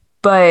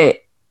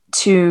 but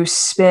to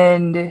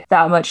spend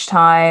that much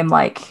time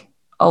like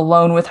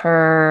alone with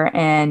her,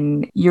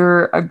 and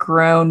you're a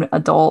grown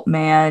adult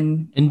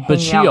man,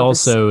 but she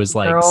also is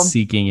like girl.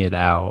 Seeking it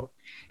out.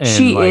 And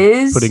she like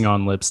is putting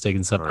on lipstick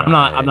and stuff. Right.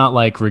 I'm not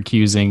like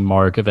recusing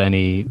Mark of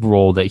any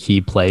role that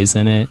he plays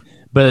in it,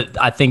 but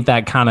I think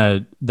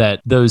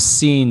that those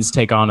scenes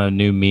take on a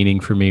new meaning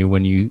for me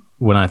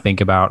when I think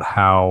about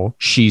how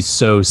she's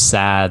so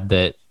sad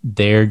that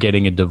they're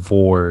getting a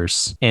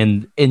divorce,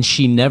 and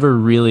she never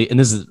really, and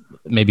this is,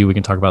 maybe we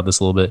can talk about this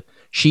a little bit.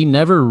 She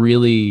never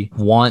really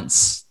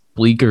wants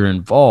Bleecker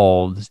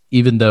involved,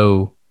 even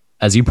though,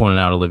 as you pointed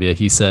out, Olivia,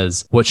 he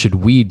says, "What should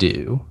we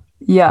do?"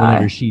 Yeah.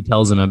 Whenever she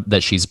tells him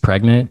that she's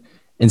pregnant,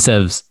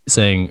 instead of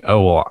saying,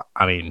 "Oh, well,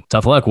 I mean,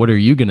 tough luck. What are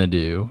you going to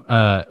do?"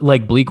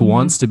 Like Bleak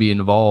wants to be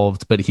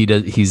involved, but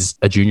he's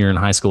a junior in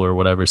high school or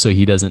whatever. So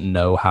he doesn't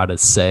know how to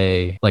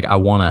say, like, I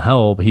want to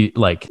help. He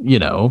like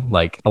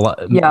a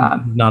lot,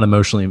 not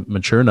emotionally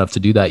mature enough to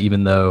do that,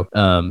 even though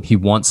he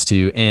wants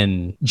to.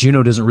 And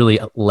Juno doesn't really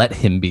let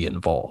him be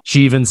involved.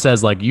 She even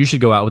says, like, you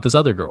should go out with this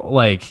other girl.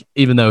 Like,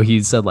 even though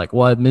he said, like,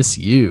 well, I miss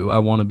you. I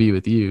want to be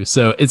with you.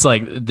 So it's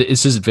like,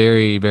 it's just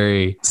very,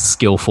 very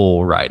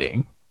skillful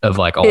writing of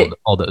like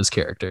all those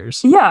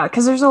characters. Yeah,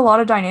 because there's a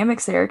lot of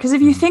dynamics there. Because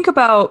if you think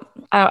about,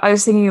 I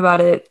was thinking about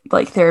it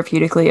like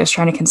therapeutically. I was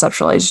trying to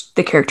conceptualize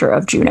the character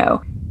of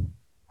Juno.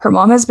 Her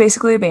mom has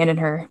basically abandoned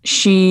her.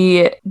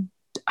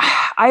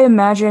 I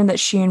imagine that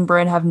she and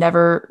Bryn have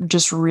never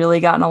just really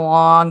gotten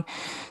along.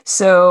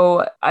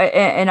 So I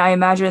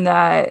imagine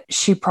that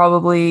she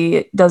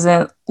probably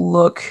doesn't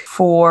look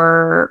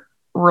for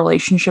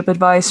relationship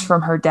advice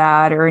from her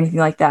dad or anything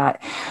like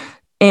that.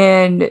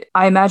 And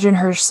I imagine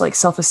her like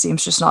self-esteem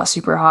is just not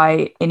super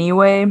high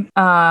anyway.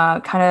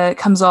 Kind of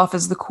comes off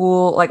as the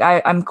cool, like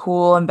I'm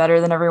cool and better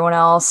than everyone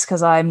else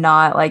because I'm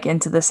not like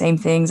into the same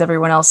things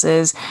everyone else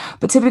is.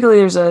 But typically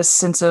there's a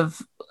sense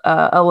of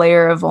a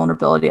layer of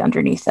vulnerability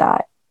underneath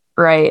that,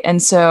 right?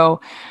 And so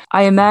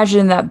I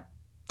imagine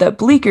that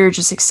Bleecker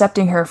just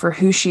accepting her for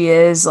who she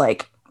is,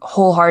 like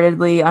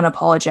wholeheartedly,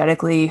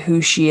 unapologetically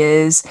who she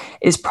is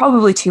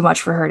probably too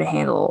much for her to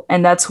handle.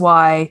 And that's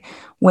why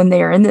when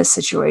they are in this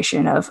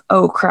situation of,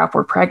 oh crap,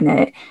 we're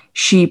pregnant,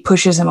 she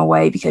pushes him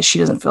away because she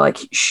doesn't feel like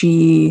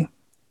she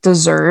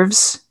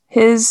deserves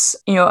his,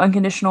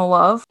 unconditional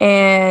love.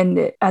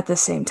 And at the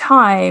same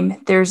time,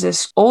 there's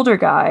this older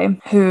guy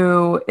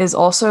who is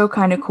also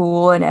kind of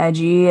cool and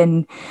edgy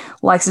and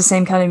likes the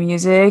same kind of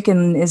music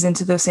and is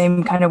into the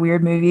same kind of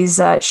weird movies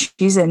that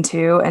she's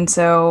into. And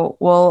so,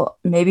 well,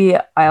 maybe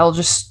I'll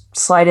just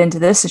slide into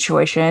this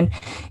situation,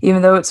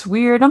 even though it's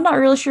weird. I'm not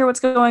really sure what's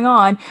going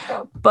on,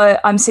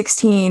 but I'm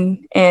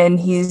 16 and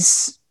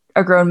he's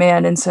a grown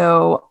man. And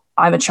so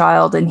I'm a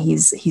child and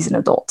he's an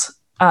adult.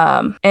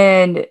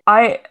 And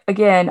I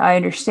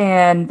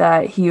understand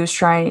that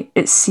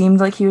it seemed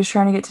like he was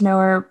trying to get to know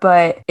her,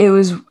 but it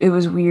was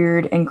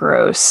weird and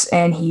gross,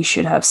 and he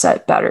should have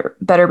set better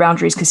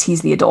boundaries because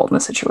he's the adult in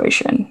the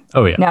situation.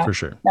 Oh yeah, for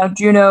sure. Now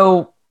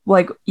Juno,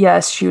 like,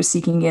 yes, she was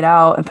seeking it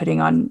out and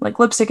putting on like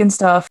lipstick and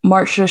stuff.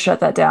 Mark should have shut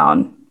that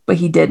down, but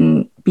he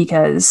didn't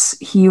because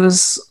he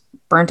was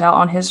burnt out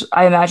on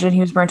I imagine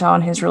he was burnt out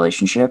on his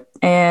relationship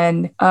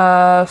and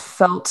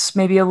felt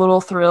maybe a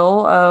little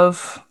thrill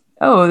of,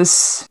 oh,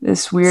 this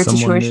weird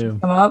situation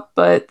come up,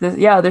 but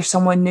there's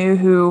someone new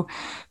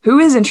who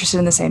is interested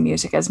in the same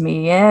music as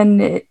me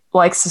and it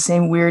likes the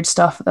same weird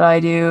stuff that I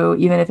do,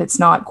 even if it's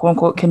not quote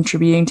unquote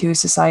contributing to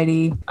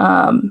society.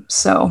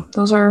 So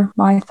those are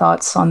my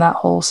thoughts on that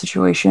whole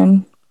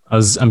situation.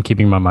 I'm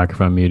keeping my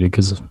microphone muted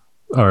because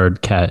our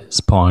cat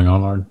is pawing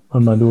on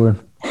my door.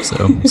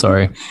 So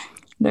sorry.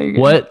 No, you're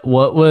good.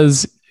 What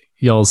was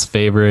y'all's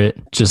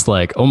favorite, just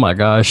like, oh my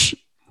gosh,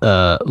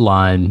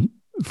 line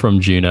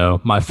from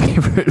Juno? My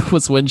favorite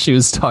was when she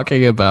was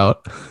talking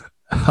about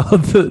how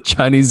the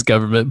Chinese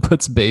government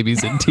puts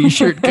babies in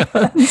t-shirt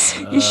guns.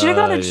 You should have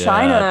gone to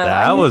China.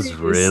 That was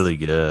really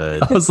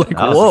good. I was like,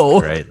 that whoa.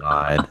 Was a great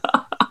line.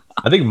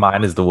 I think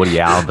mine is the Woody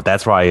Allen, but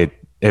that's probably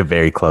a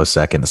very close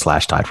second to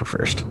Slash tied for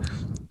first.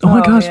 Oh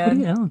my gosh,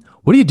 Woody Allen.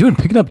 What are you doing?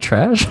 Picking up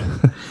trash?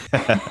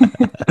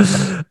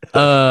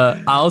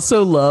 I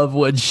also love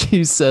when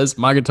she says,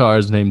 my guitar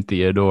is named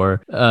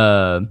Theodore.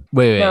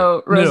 Wait.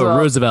 No,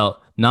 Roosevelt.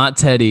 Not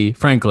Teddy.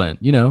 Franklin.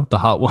 The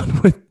hot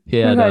one with he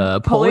had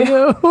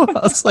polio.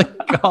 I was like,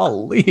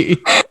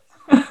 golly.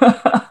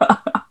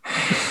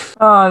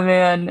 Oh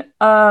man.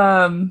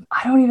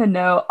 I don't even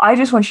know. I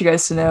just want you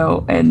guys to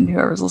know, and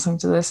whoever's listening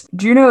to this,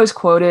 Juno is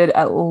quoted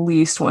at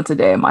least once a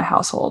day in my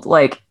household.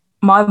 Like,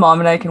 my mom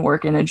and I can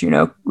work in a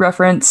Juno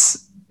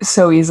reference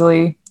so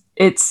easily.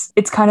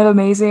 it's kind of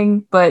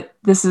amazing, but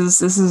this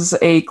is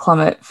a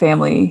Clement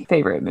family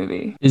favorite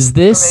movie. Is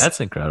this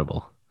That's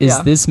incredible.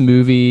 is this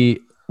movie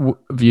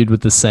viewed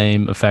with the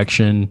same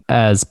affection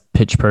as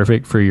Pitch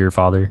Perfect for your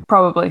father?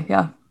 Probably,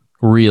 yeah.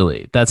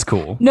 Really? That's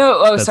cool.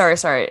 No, That's-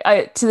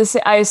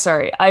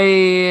 sorry.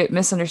 I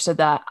misunderstood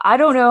that. I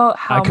don't know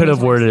how I could many have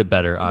times- worded it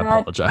better. I that-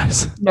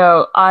 apologize.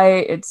 No,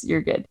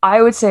 you're good.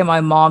 I would say my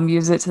mom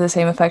used it to the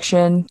same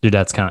affection, Dude,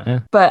 that's kind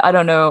of but I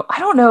don't know. I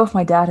don't know if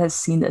my dad has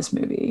seen this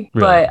movie,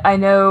 Really? but I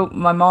know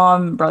my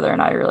mom, brother,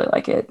 and I really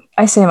like it.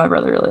 I say my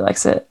brother really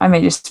likes it. I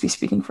may just be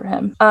speaking for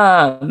him.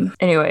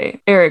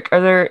 Anyway, Eric,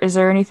 is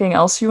there anything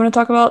else you want to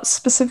talk about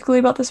specifically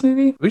about this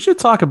movie? We should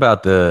talk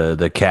about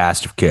the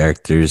cast of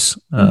characters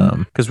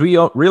because we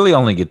really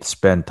only get to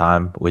spend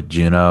time with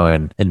Juno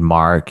and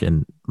Mark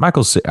and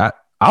Michael.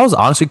 I was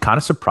honestly kind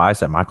of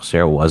surprised that Michael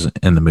Cera wasn't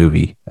in the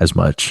movie as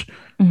much.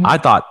 I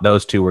thought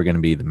those two were going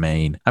to be the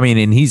main. I mean,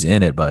 and he's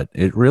in it, but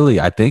it really,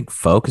 I think,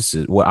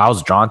 focuses. What I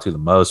was drawn to the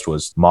most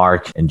was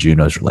Mark and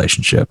Juno's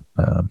relationship.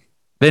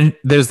 Then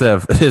there's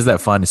that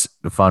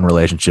fun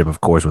relationship,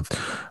 of course,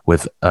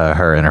 with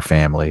her and her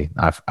family.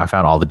 I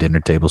found all the dinner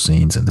table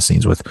scenes and the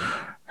scenes with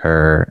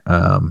her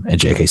and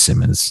J.K.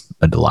 Simmons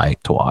a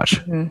delight to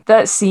watch.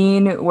 That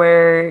scene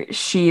where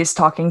she is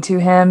talking to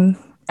him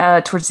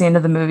towards the end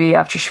of the movie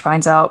after she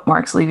finds out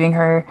Mark's leaving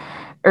her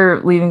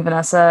or leaving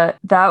Vanessa,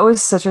 that was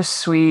such a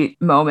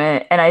sweet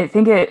moment. And I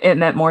think it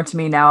meant more to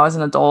me now as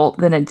an adult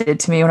than it did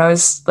to me when I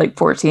was like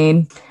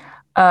 14.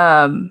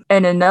 And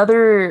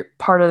another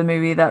part of the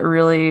movie that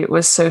really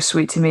was so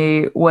sweet to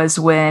me was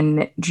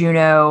when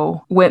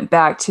Juno went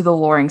back to the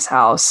Loring's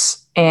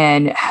house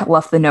and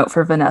left the note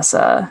for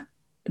Vanessa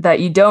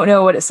that you don't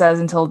know what it says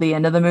until the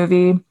end of the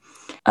movie.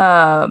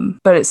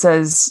 But it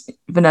says,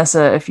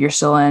 Vanessa, if you're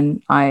still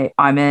in,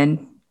 I'm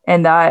in.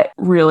 And that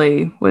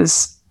really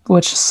was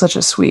such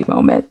a sweet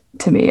moment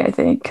to me, I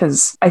think,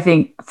 because I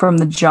think from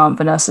the jump,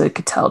 Vanessa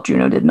could tell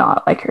Juno did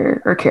not like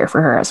her or care for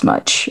her as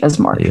much as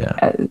Mark,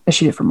 as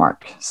she did for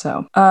Mark.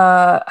 So,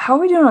 how are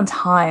we doing on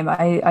time?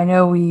 I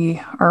know we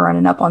are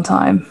running up on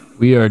time.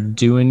 We are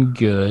doing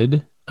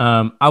good.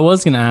 I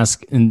was going to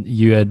ask, and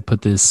you had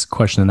put this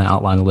question in the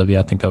outline, Olivia.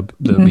 I think that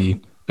would be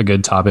a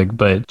good topic,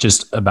 but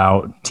just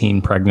about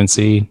teen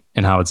pregnancy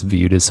and how it's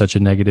viewed as such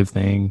a negative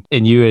thing.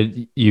 And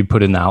you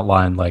put in the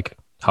outline, like,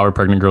 how are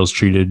pregnant girls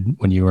treated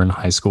when you were in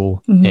high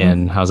school,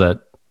 and how's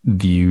that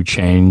view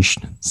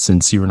changed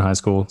since you were in high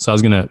school? So I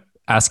was going to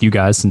ask you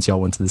guys, since y'all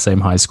went to the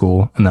same high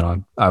school, and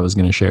then I was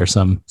going to share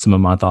some of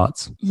my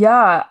thoughts.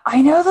 Yeah,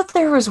 I know that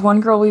there was one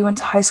girl we went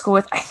to high school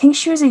with. I think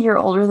she was a year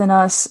older than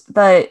us,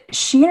 that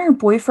she and her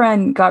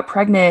boyfriend got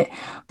pregnant,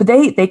 but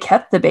they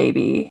kept the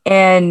baby.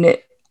 And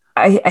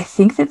I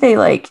think that they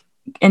like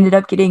ended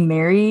up getting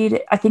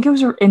married. I think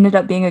ended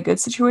up being a good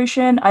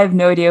situation. I have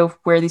no idea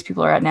where these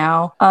people are at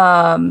now.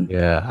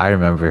 Yeah, I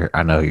remember.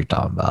 I know who you're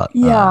talking about.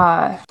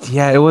 Yeah.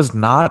 Yeah, it was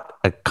not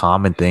a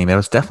common thing. There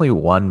was definitely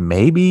one,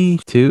 maybe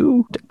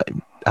two.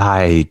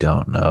 I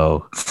don't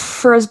know.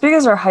 For as big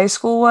as our high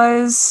school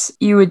was,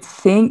 you would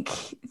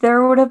think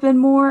there would have been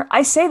more.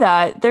 I say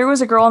that. There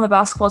was a girl on the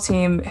basketball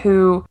team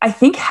who I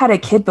think had a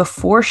kid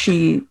before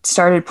she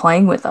started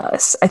playing with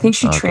us. I think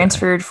she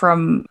transferred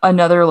from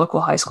another local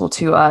high school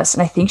to us,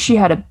 and I think she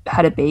had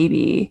a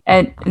baby.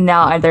 And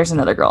now there's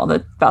another girl on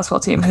the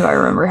basketball team who I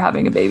remember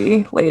having a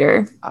baby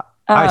later.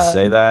 I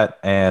say that,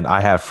 and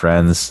I have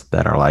friends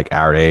that are like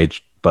our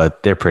age,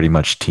 but they're pretty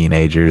much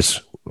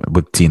teenagers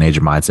with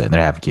teenager mindset, and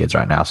they're having kids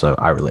right now. So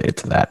I related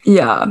to that.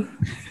 Yeah.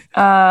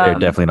 They're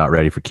definitely not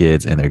ready for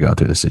kids, and they're going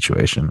through the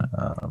situation.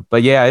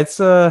 But yeah, it's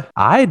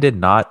I did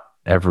not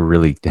ever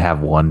really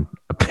have one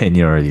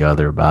opinion or the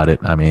other about it.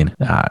 I mean,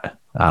 I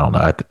don't know.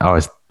 I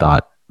always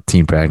thought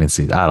teen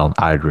pregnancy.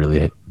 I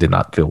really did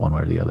not feel one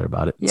way or the other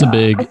about it. It's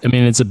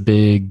it's a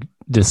big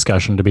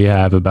discussion to be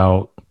had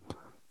about,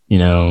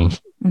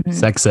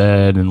 sex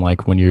ed and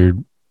like when you're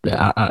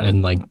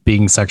and like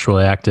being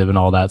sexually active and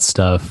all that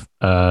stuff.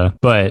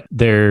 But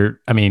I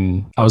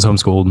was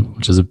homeschooled,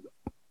 which is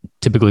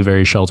typically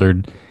very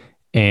sheltered.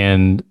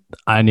 And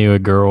I knew a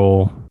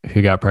girl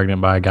who got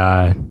pregnant by a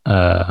guy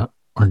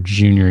our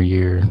junior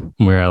year.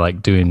 We were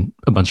like doing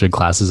a bunch of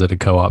classes at a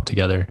co-op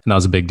together. And that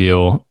was a big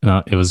deal.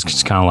 And it was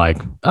just kind of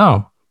like,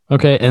 oh,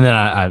 okay. And then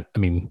I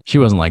mean, she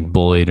wasn't like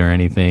bullied or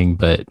anything,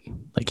 but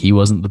like he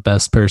wasn't the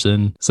best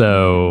person.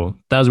 So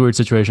that was a weird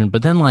situation.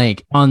 But then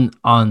like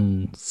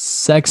on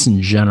sex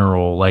in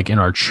general, like in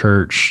our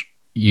church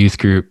youth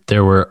group,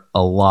 there were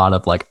a lot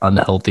of like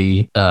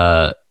unhealthy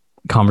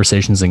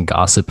conversations and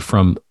gossip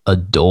from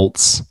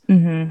adults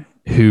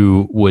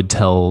who would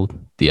tell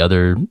the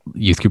other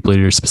youth group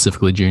leaders,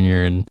 specifically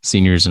junior and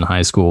seniors in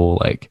high school,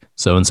 like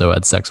so and so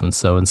had sex with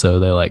so and so.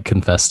 They like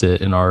confessed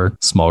it in our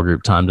small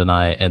group time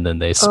tonight, and then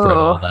they spread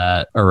all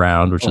that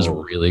around, which is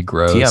really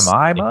gross.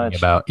 TMI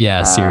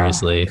much?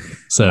 Seriously.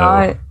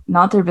 So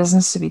not their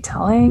business to be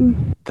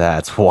telling.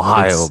 That's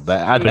wild.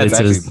 That's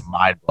actually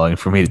mind blowing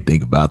for me to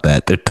think about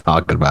that. They're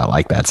talking about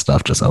like that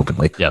stuff just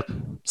openly. Yep.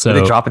 So are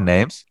they dropping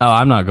names? Oh,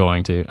 I'm not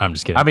going to. I'm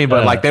just kidding. I mean,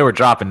 but like they were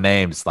dropping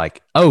names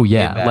like. Oh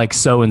yeah, like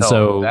so and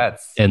so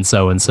and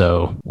so and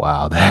so.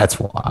 Wow, that's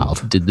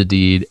wild. Did the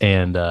deed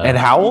and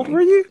how old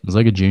were you? I was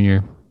like a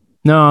junior.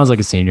 No, I was like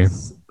a senior.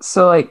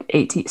 So like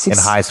 18, 16, in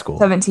high school,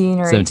 17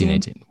 or 17,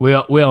 18. We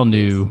all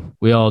knew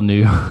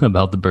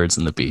about the birds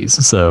and the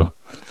bees. So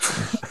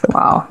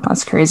wow,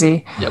 that's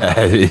crazy. Yep.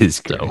 That is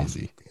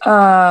crazy.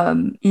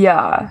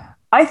 Yeah.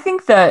 I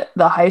think that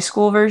the high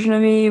school version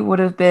of me would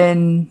have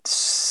been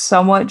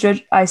somewhat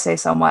I say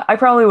somewhat. I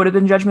probably would have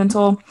been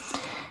judgmental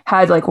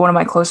had like one of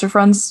my closer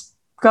friends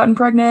gotten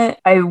pregnant.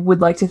 I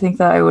would like to think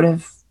that I would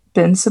have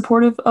been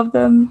supportive of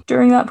them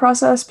during that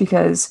process,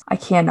 because I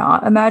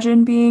cannot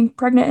imagine being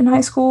pregnant in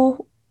high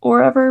school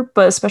or ever,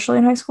 but especially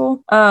in high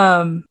school.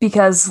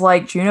 Because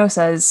like Juno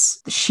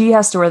says, she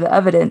has to wear the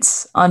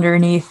evidence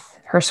underneath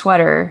her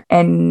sweater,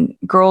 and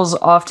girls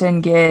often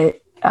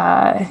get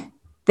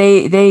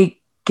they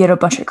get a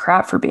bunch of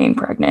crap for being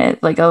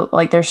pregnant.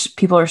 Like there's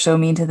people are so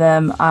mean to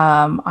them.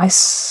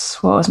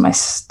 What was my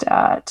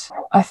stat?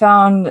 I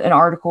found an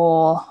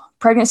article.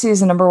 Pregnancy is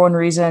the number one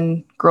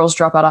reason girls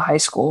drop out of high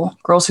school.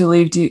 Girls who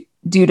leave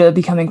due to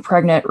becoming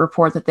pregnant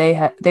report that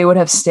they would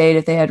have stayed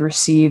if they had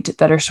received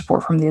better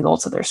support from the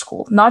adults at their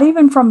school. Not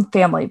even from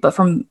family, but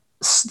from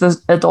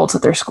the adults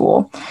at their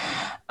school.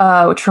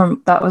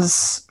 That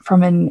was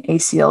from an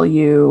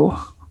ACLU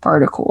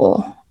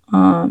article.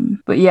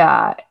 But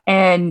yeah,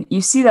 and you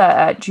see that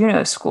at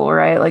Juno's school,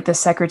 right? Like the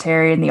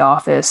secretary in the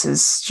office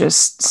is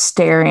just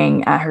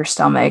staring at her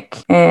stomach,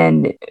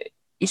 and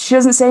she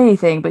doesn't say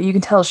anything, but you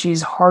can tell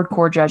she's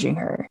hardcore judging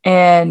her.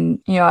 And,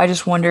 I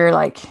just wonder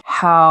like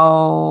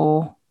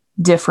how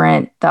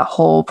different that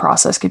whole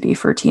process could be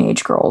for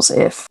teenage girls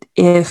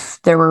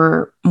if there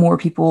were more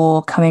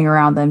people coming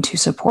around them to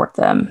support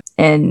them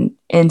in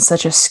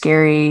such a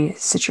scary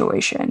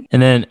situation.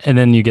 And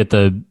then you get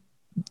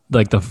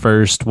the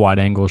first wide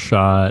angle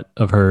shot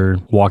of her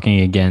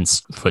walking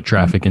against foot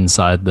traffic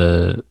inside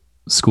the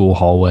school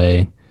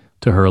hallway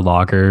to her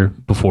locker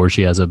before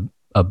she has a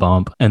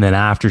bump. And then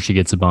after she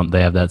gets a bump,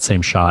 they have that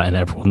same shot and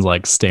everyone's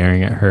like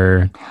staring at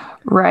her.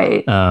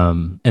 Right.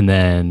 And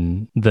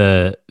then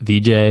the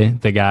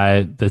VJ, the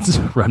guy that's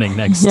running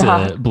next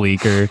to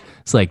Bleecker,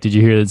 it's like, did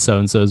you hear that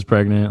so-and-so's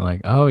pregnant?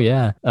 Like, oh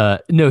yeah.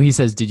 No, he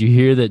says, did you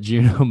hear that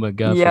Juno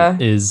McGuffin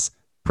is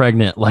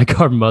pregnant like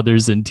our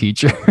mothers and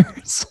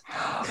teachers?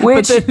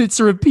 But then it's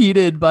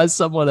repeated by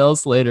someone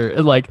else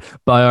later, like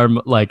by our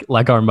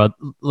like our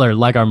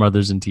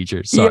mothers and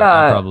teachers. Sorry,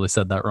 I probably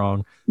said that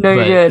wrong. No,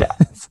 you did.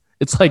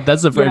 It's like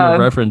that's the frame of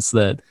reference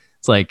that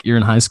it's like you're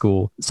in high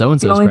school. So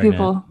and so. The only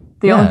people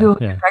who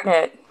get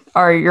pregnant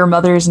are your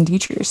mothers and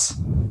teachers.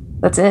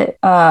 That's it.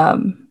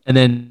 And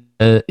then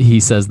he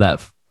says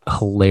that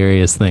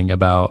hilarious thing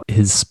about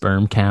his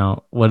sperm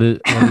count. What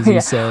does he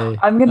say?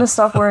 I'm gonna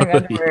stop wearing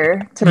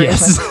underwear to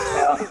raise my sperm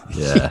count.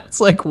 Yeah, it's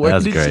like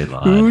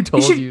who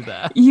told you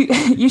that?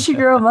 You should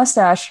grow a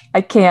mustache.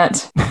 I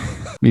can't.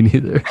 Me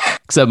neither.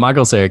 Except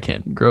Michael Cera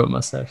can't grow a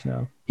mustache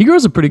now. He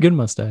grows a pretty good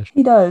mustache.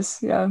 He does,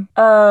 yeah.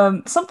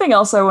 Something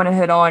else I want to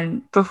hit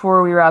on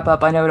before we wrap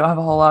up, I know we don't have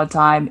a whole lot of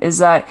time, is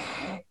that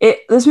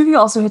this movie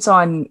also hits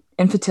on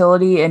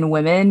infertility in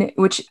women,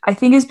 which I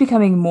think is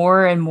becoming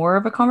more and more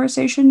of a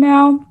conversation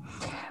now.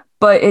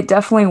 But it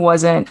definitely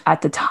wasn't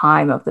at the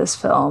time of this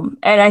film.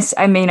 And I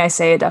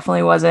say it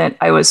definitely wasn't.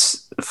 I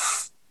was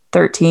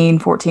 13,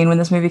 14 when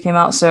this movie came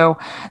out. So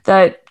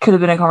that could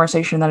have been a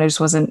conversation that I just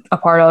wasn't a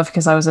part of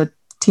because I was a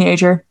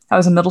teenager. I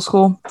was in middle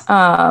school.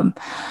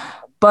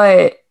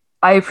 But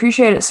I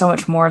appreciate it so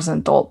much more as an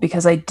adult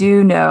because I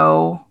do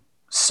know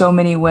so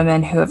many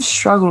women who have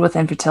struggled with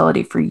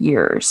infertility for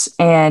years.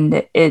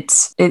 And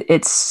it's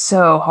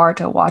so hard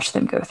to watch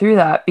them go through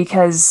that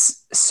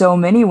because so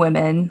many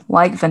women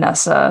like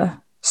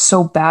Vanessa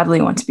so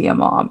badly want to be a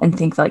mom and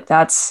think like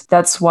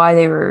that's why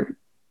they were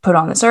put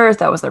on this earth.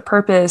 That was their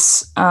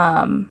purpose.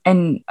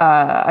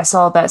 I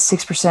saw that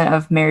 6%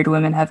 of married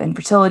women have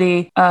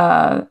infertility,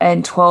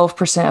 and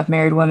 12% of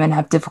married women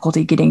have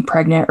difficulty getting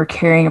pregnant or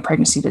carrying a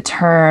pregnancy to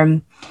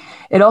term.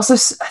 It also,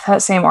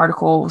 that same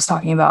article was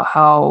talking about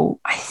how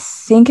I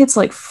think it's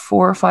like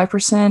 4 or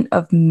 5%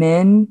 of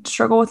men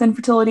struggle with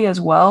infertility as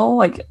well.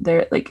 Like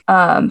they're like,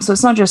 so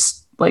it's not just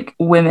like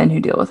women who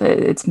deal with it,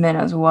 it's men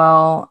as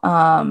well.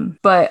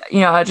 But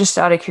just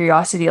out of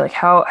curiosity, like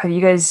how have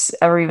you guys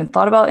ever even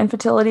thought about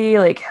infertility?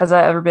 Like, has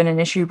that ever been an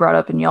issue brought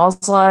up in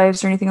y'all's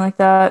lives or anything like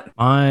that?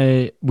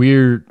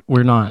 We're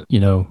not,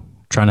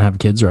 trying to have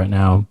kids right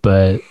now,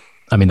 but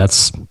I mean,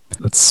 that's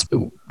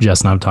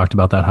Jess and I've talked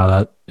about that, how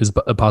that is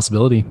a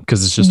possibility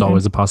because it's just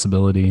always a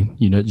possibility.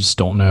 Just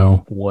don't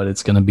know what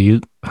it's going to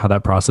be, how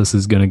that process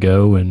is going to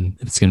go. And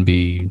if it's going to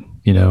be,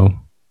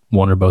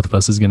 one or both of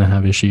us is going to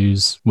have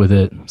issues with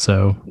it.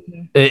 So,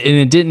 and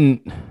it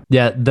didn't,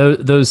 Yeah,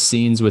 those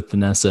scenes with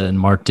Vanessa and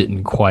Mark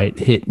didn't quite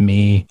hit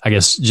me. I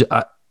guess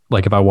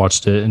like if I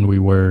watched it and we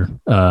were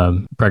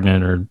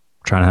pregnant or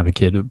trying to have a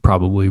kid, it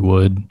probably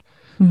would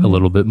a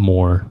little bit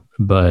more.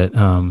 But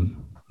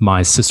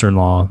my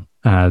sister-in-law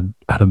had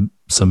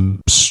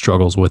some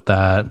struggles with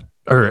that,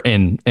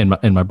 and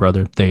my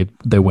brother,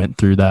 they went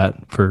through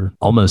that for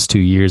almost 2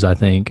 years, I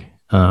think.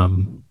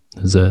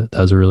 That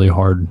was a really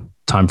hard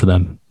time for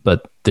them,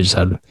 but they just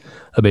had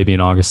a baby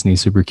in August and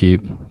he's super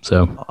cute.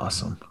 So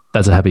Awesome.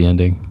 That's a happy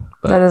ending.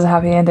 That is a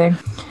happy ending.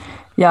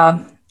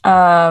 Yeah.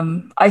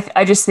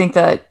 I just think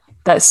that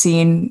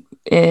scene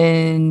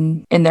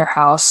in their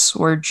house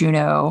where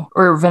Juno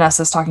or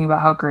Vanessa's talking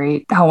about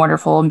how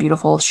wonderful and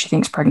beautiful she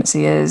thinks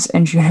pregnancy is,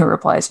 and Juno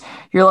replies,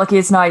 "You're lucky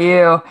it's not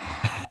you."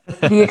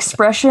 The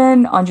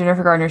expression on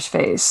Jennifer Garner's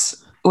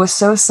face was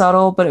so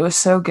subtle, but it was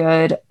so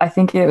good. I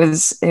think it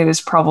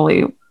was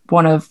probably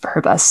one of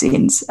her best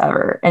scenes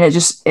ever, and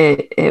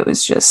it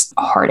was just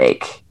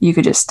heartache. You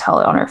could just tell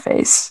it on her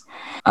face.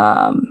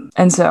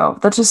 And so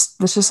that's just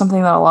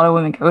something that a lot of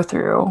women go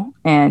through,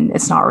 and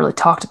it's not really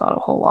talked about a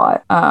whole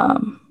lot.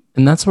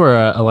 And that's where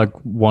I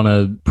want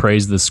to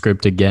praise the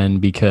script again,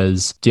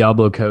 because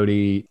Diablo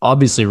Cody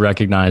obviously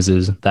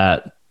recognizes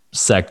that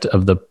sect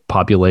of the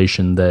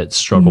population that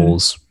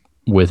struggles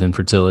with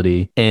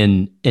infertility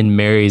and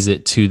marries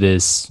it to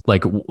this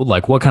like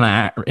what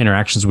kind of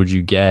interactions would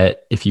you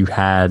get if you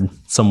had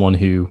someone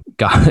who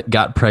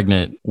got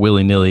pregnant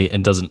willy-nilly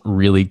and doesn't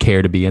really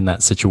care to be in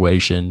that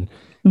situation,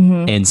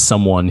 and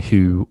someone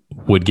who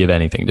would give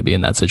anything to be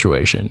in that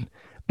situation.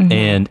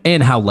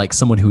 And how like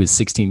someone who is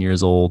 16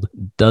 years old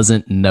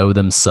doesn't know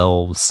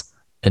themselves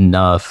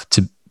enough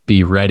to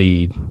be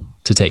ready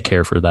to take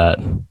care for that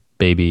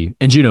baby,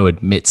 and Juno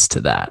admits to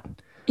that.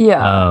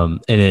 Yeah.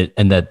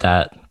 And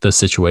that those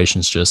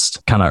situations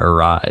just kind of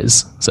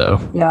arise. So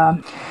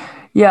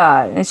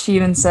yeah, and she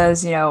even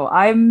says,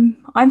 I'm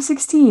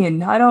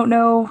 16. I don't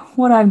know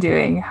what I'm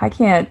doing. I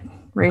can't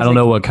raise. I don't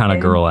know what kind of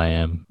girl I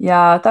am.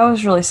 Yeah, that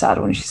was really sad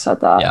when she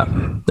said that. Yeah.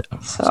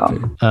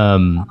 So.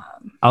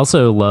 I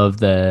also love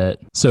that.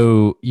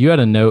 So you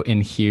had a note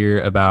in here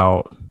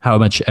about how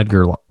much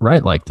Edgar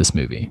Wright liked this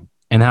movie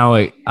and how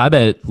I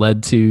bet it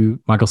led to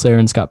Michael Cera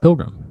and Scott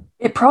Pilgrim.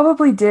 It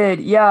probably did.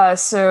 Yeah.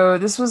 So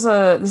this is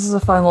a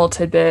fun little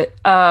tidbit.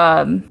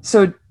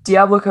 So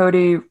Diablo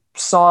Cody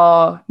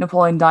saw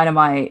Napoleon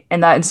Dynamite,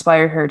 and that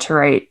inspired her to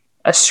write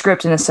a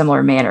script in a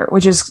similar manner,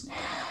 which is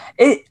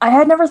I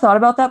had never thought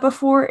about that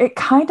before. It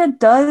kind of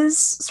does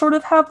sort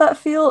of have that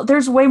feel.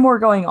 There's way more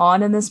going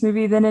on in this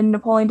movie than in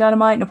Napoleon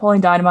Dynamite.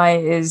 Napoleon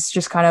Dynamite is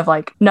just kind of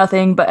like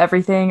nothing but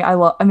everything. I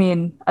love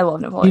Napoleon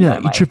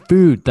Dynamite. Eat your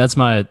food. That's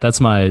my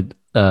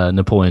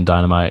Napoleon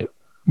Dynamite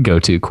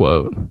go-to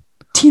quote.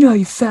 Tina,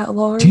 you fat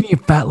lord. Tina, you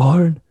fat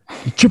lord.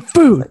 Eat your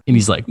food. And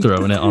he's like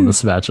throwing it on the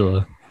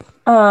spatula.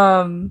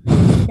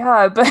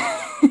 Yeah,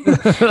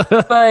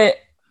 but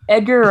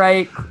Edgar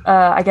Wright,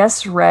 I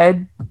guess,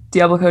 read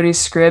Diablo Cody's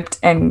script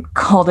and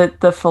called it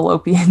the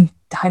Fallopian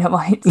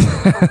Dynamite,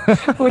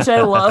 which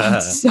I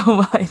loved so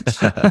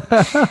much.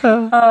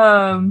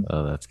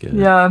 Oh, that's good.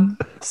 Yeah.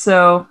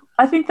 So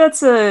I think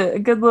that's a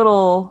good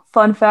little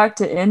fun fact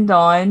to end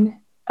on.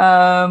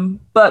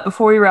 But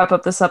before we wrap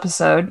up this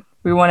episode,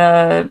 we want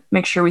to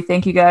make sure we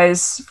thank you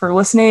guys for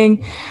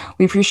listening.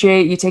 We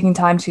appreciate you taking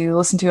time to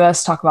listen to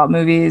us talk about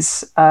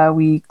movies.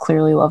 We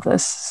clearly love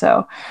this.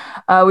 So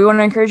we want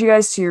to encourage you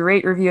guys to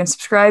rate, review, and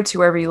subscribe to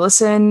wherever you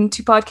listen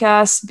to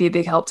podcasts. Be a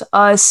big help to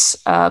us.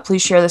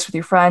 Please share this with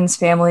your friends,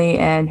 family,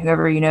 and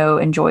whoever you know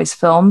enjoys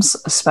films,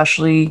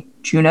 especially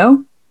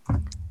Juno.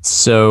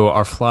 So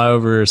our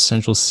Flyover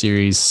Essential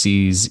series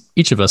sees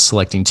each of us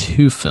selecting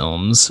 2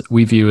 films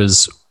we view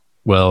as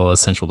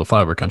essential to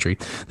Flyover Country.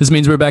 This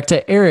means we're back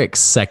to Eric's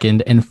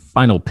second and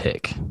final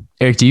pick.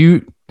 Eric, do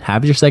you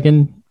have your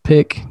second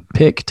pick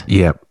picked?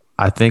 Yep.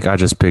 I think I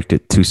just picked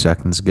it 2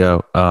 seconds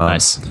ago.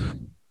 Nice.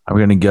 I'm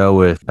going to go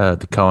with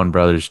the Coen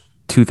Brothers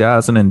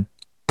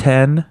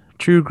 2010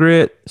 True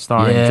Grit,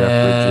 starring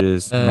Jeff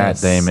Bridges, Matt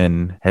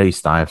Damon, Haley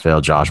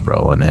Steinfeld, Josh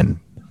Brolin, and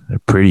a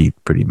pretty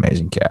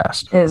amazing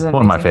cast. One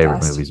of my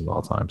favorite movies of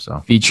all time. So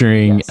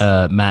featuring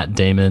Matt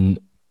Damon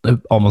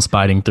almost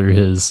biting through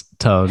his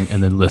tongue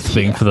and then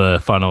lisping for the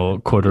final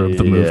quarter of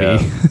the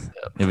movie.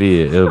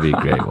 It'll be a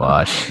great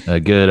watch. A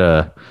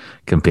good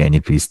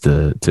companion piece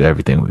to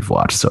everything we've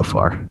watched so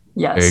far.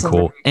 Yes. Very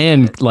cool.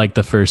 And like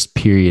the first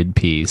period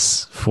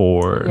piece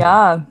for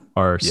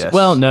our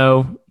well,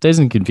 no, Dazed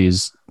and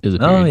Confused is a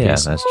period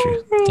piece. That's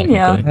true.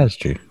 That's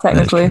true.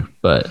 Technically.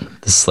 But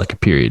this is like a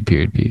period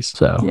piece.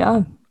 So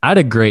yeah. I had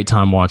a great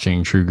time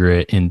watching True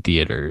Grit in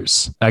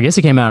theaters. I guess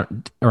it came out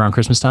around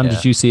Christmas time. Yeah.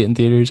 Did you see it in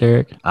theaters,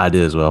 Eric? I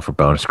did as well for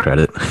bonus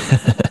credit.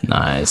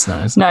 Nice.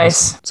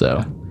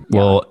 So,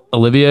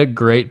 Olivia,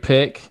 great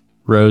pick.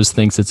 Rose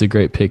thinks it's a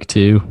great pick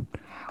too.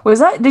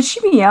 Did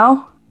she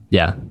meow?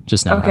 Yeah,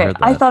 just now. Okay,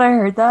 I thought I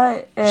heard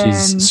that.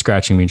 She's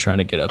scratching me trying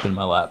to get up in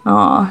my lap.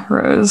 Aw,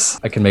 Rose.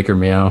 I can make her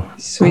meow.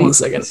 Sweet. Hold on a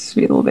second.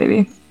 Sweet little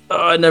baby.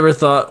 Oh, I never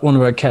thought one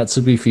of our cats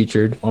would be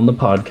featured on the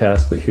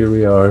podcast, but here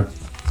we are.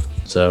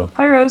 So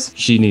Hi, Rose.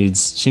 she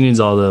needs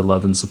all the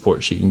love and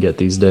support she can get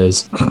these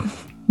days.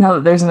 Now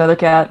that there's another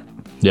cat.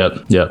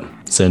 Yep.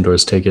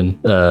 Sandor's taking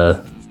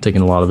a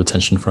lot of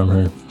attention from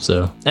her.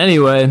 So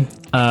anyway,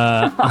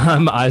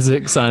 I'm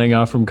Isaac signing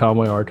off from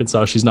Conway,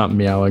 Arkansas. She's not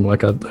meowing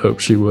like I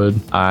hoped she would.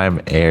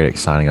 I'm Eric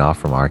signing off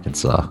from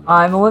Arkansas.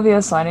 I'm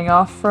Olivia signing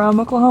off from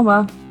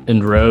Oklahoma.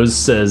 And Rose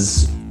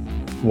says,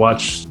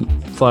 watch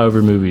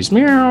flyover movies.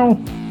 Meow.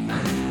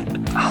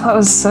 Oh, that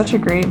was such a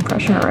great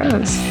impression of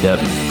Rose. Yep.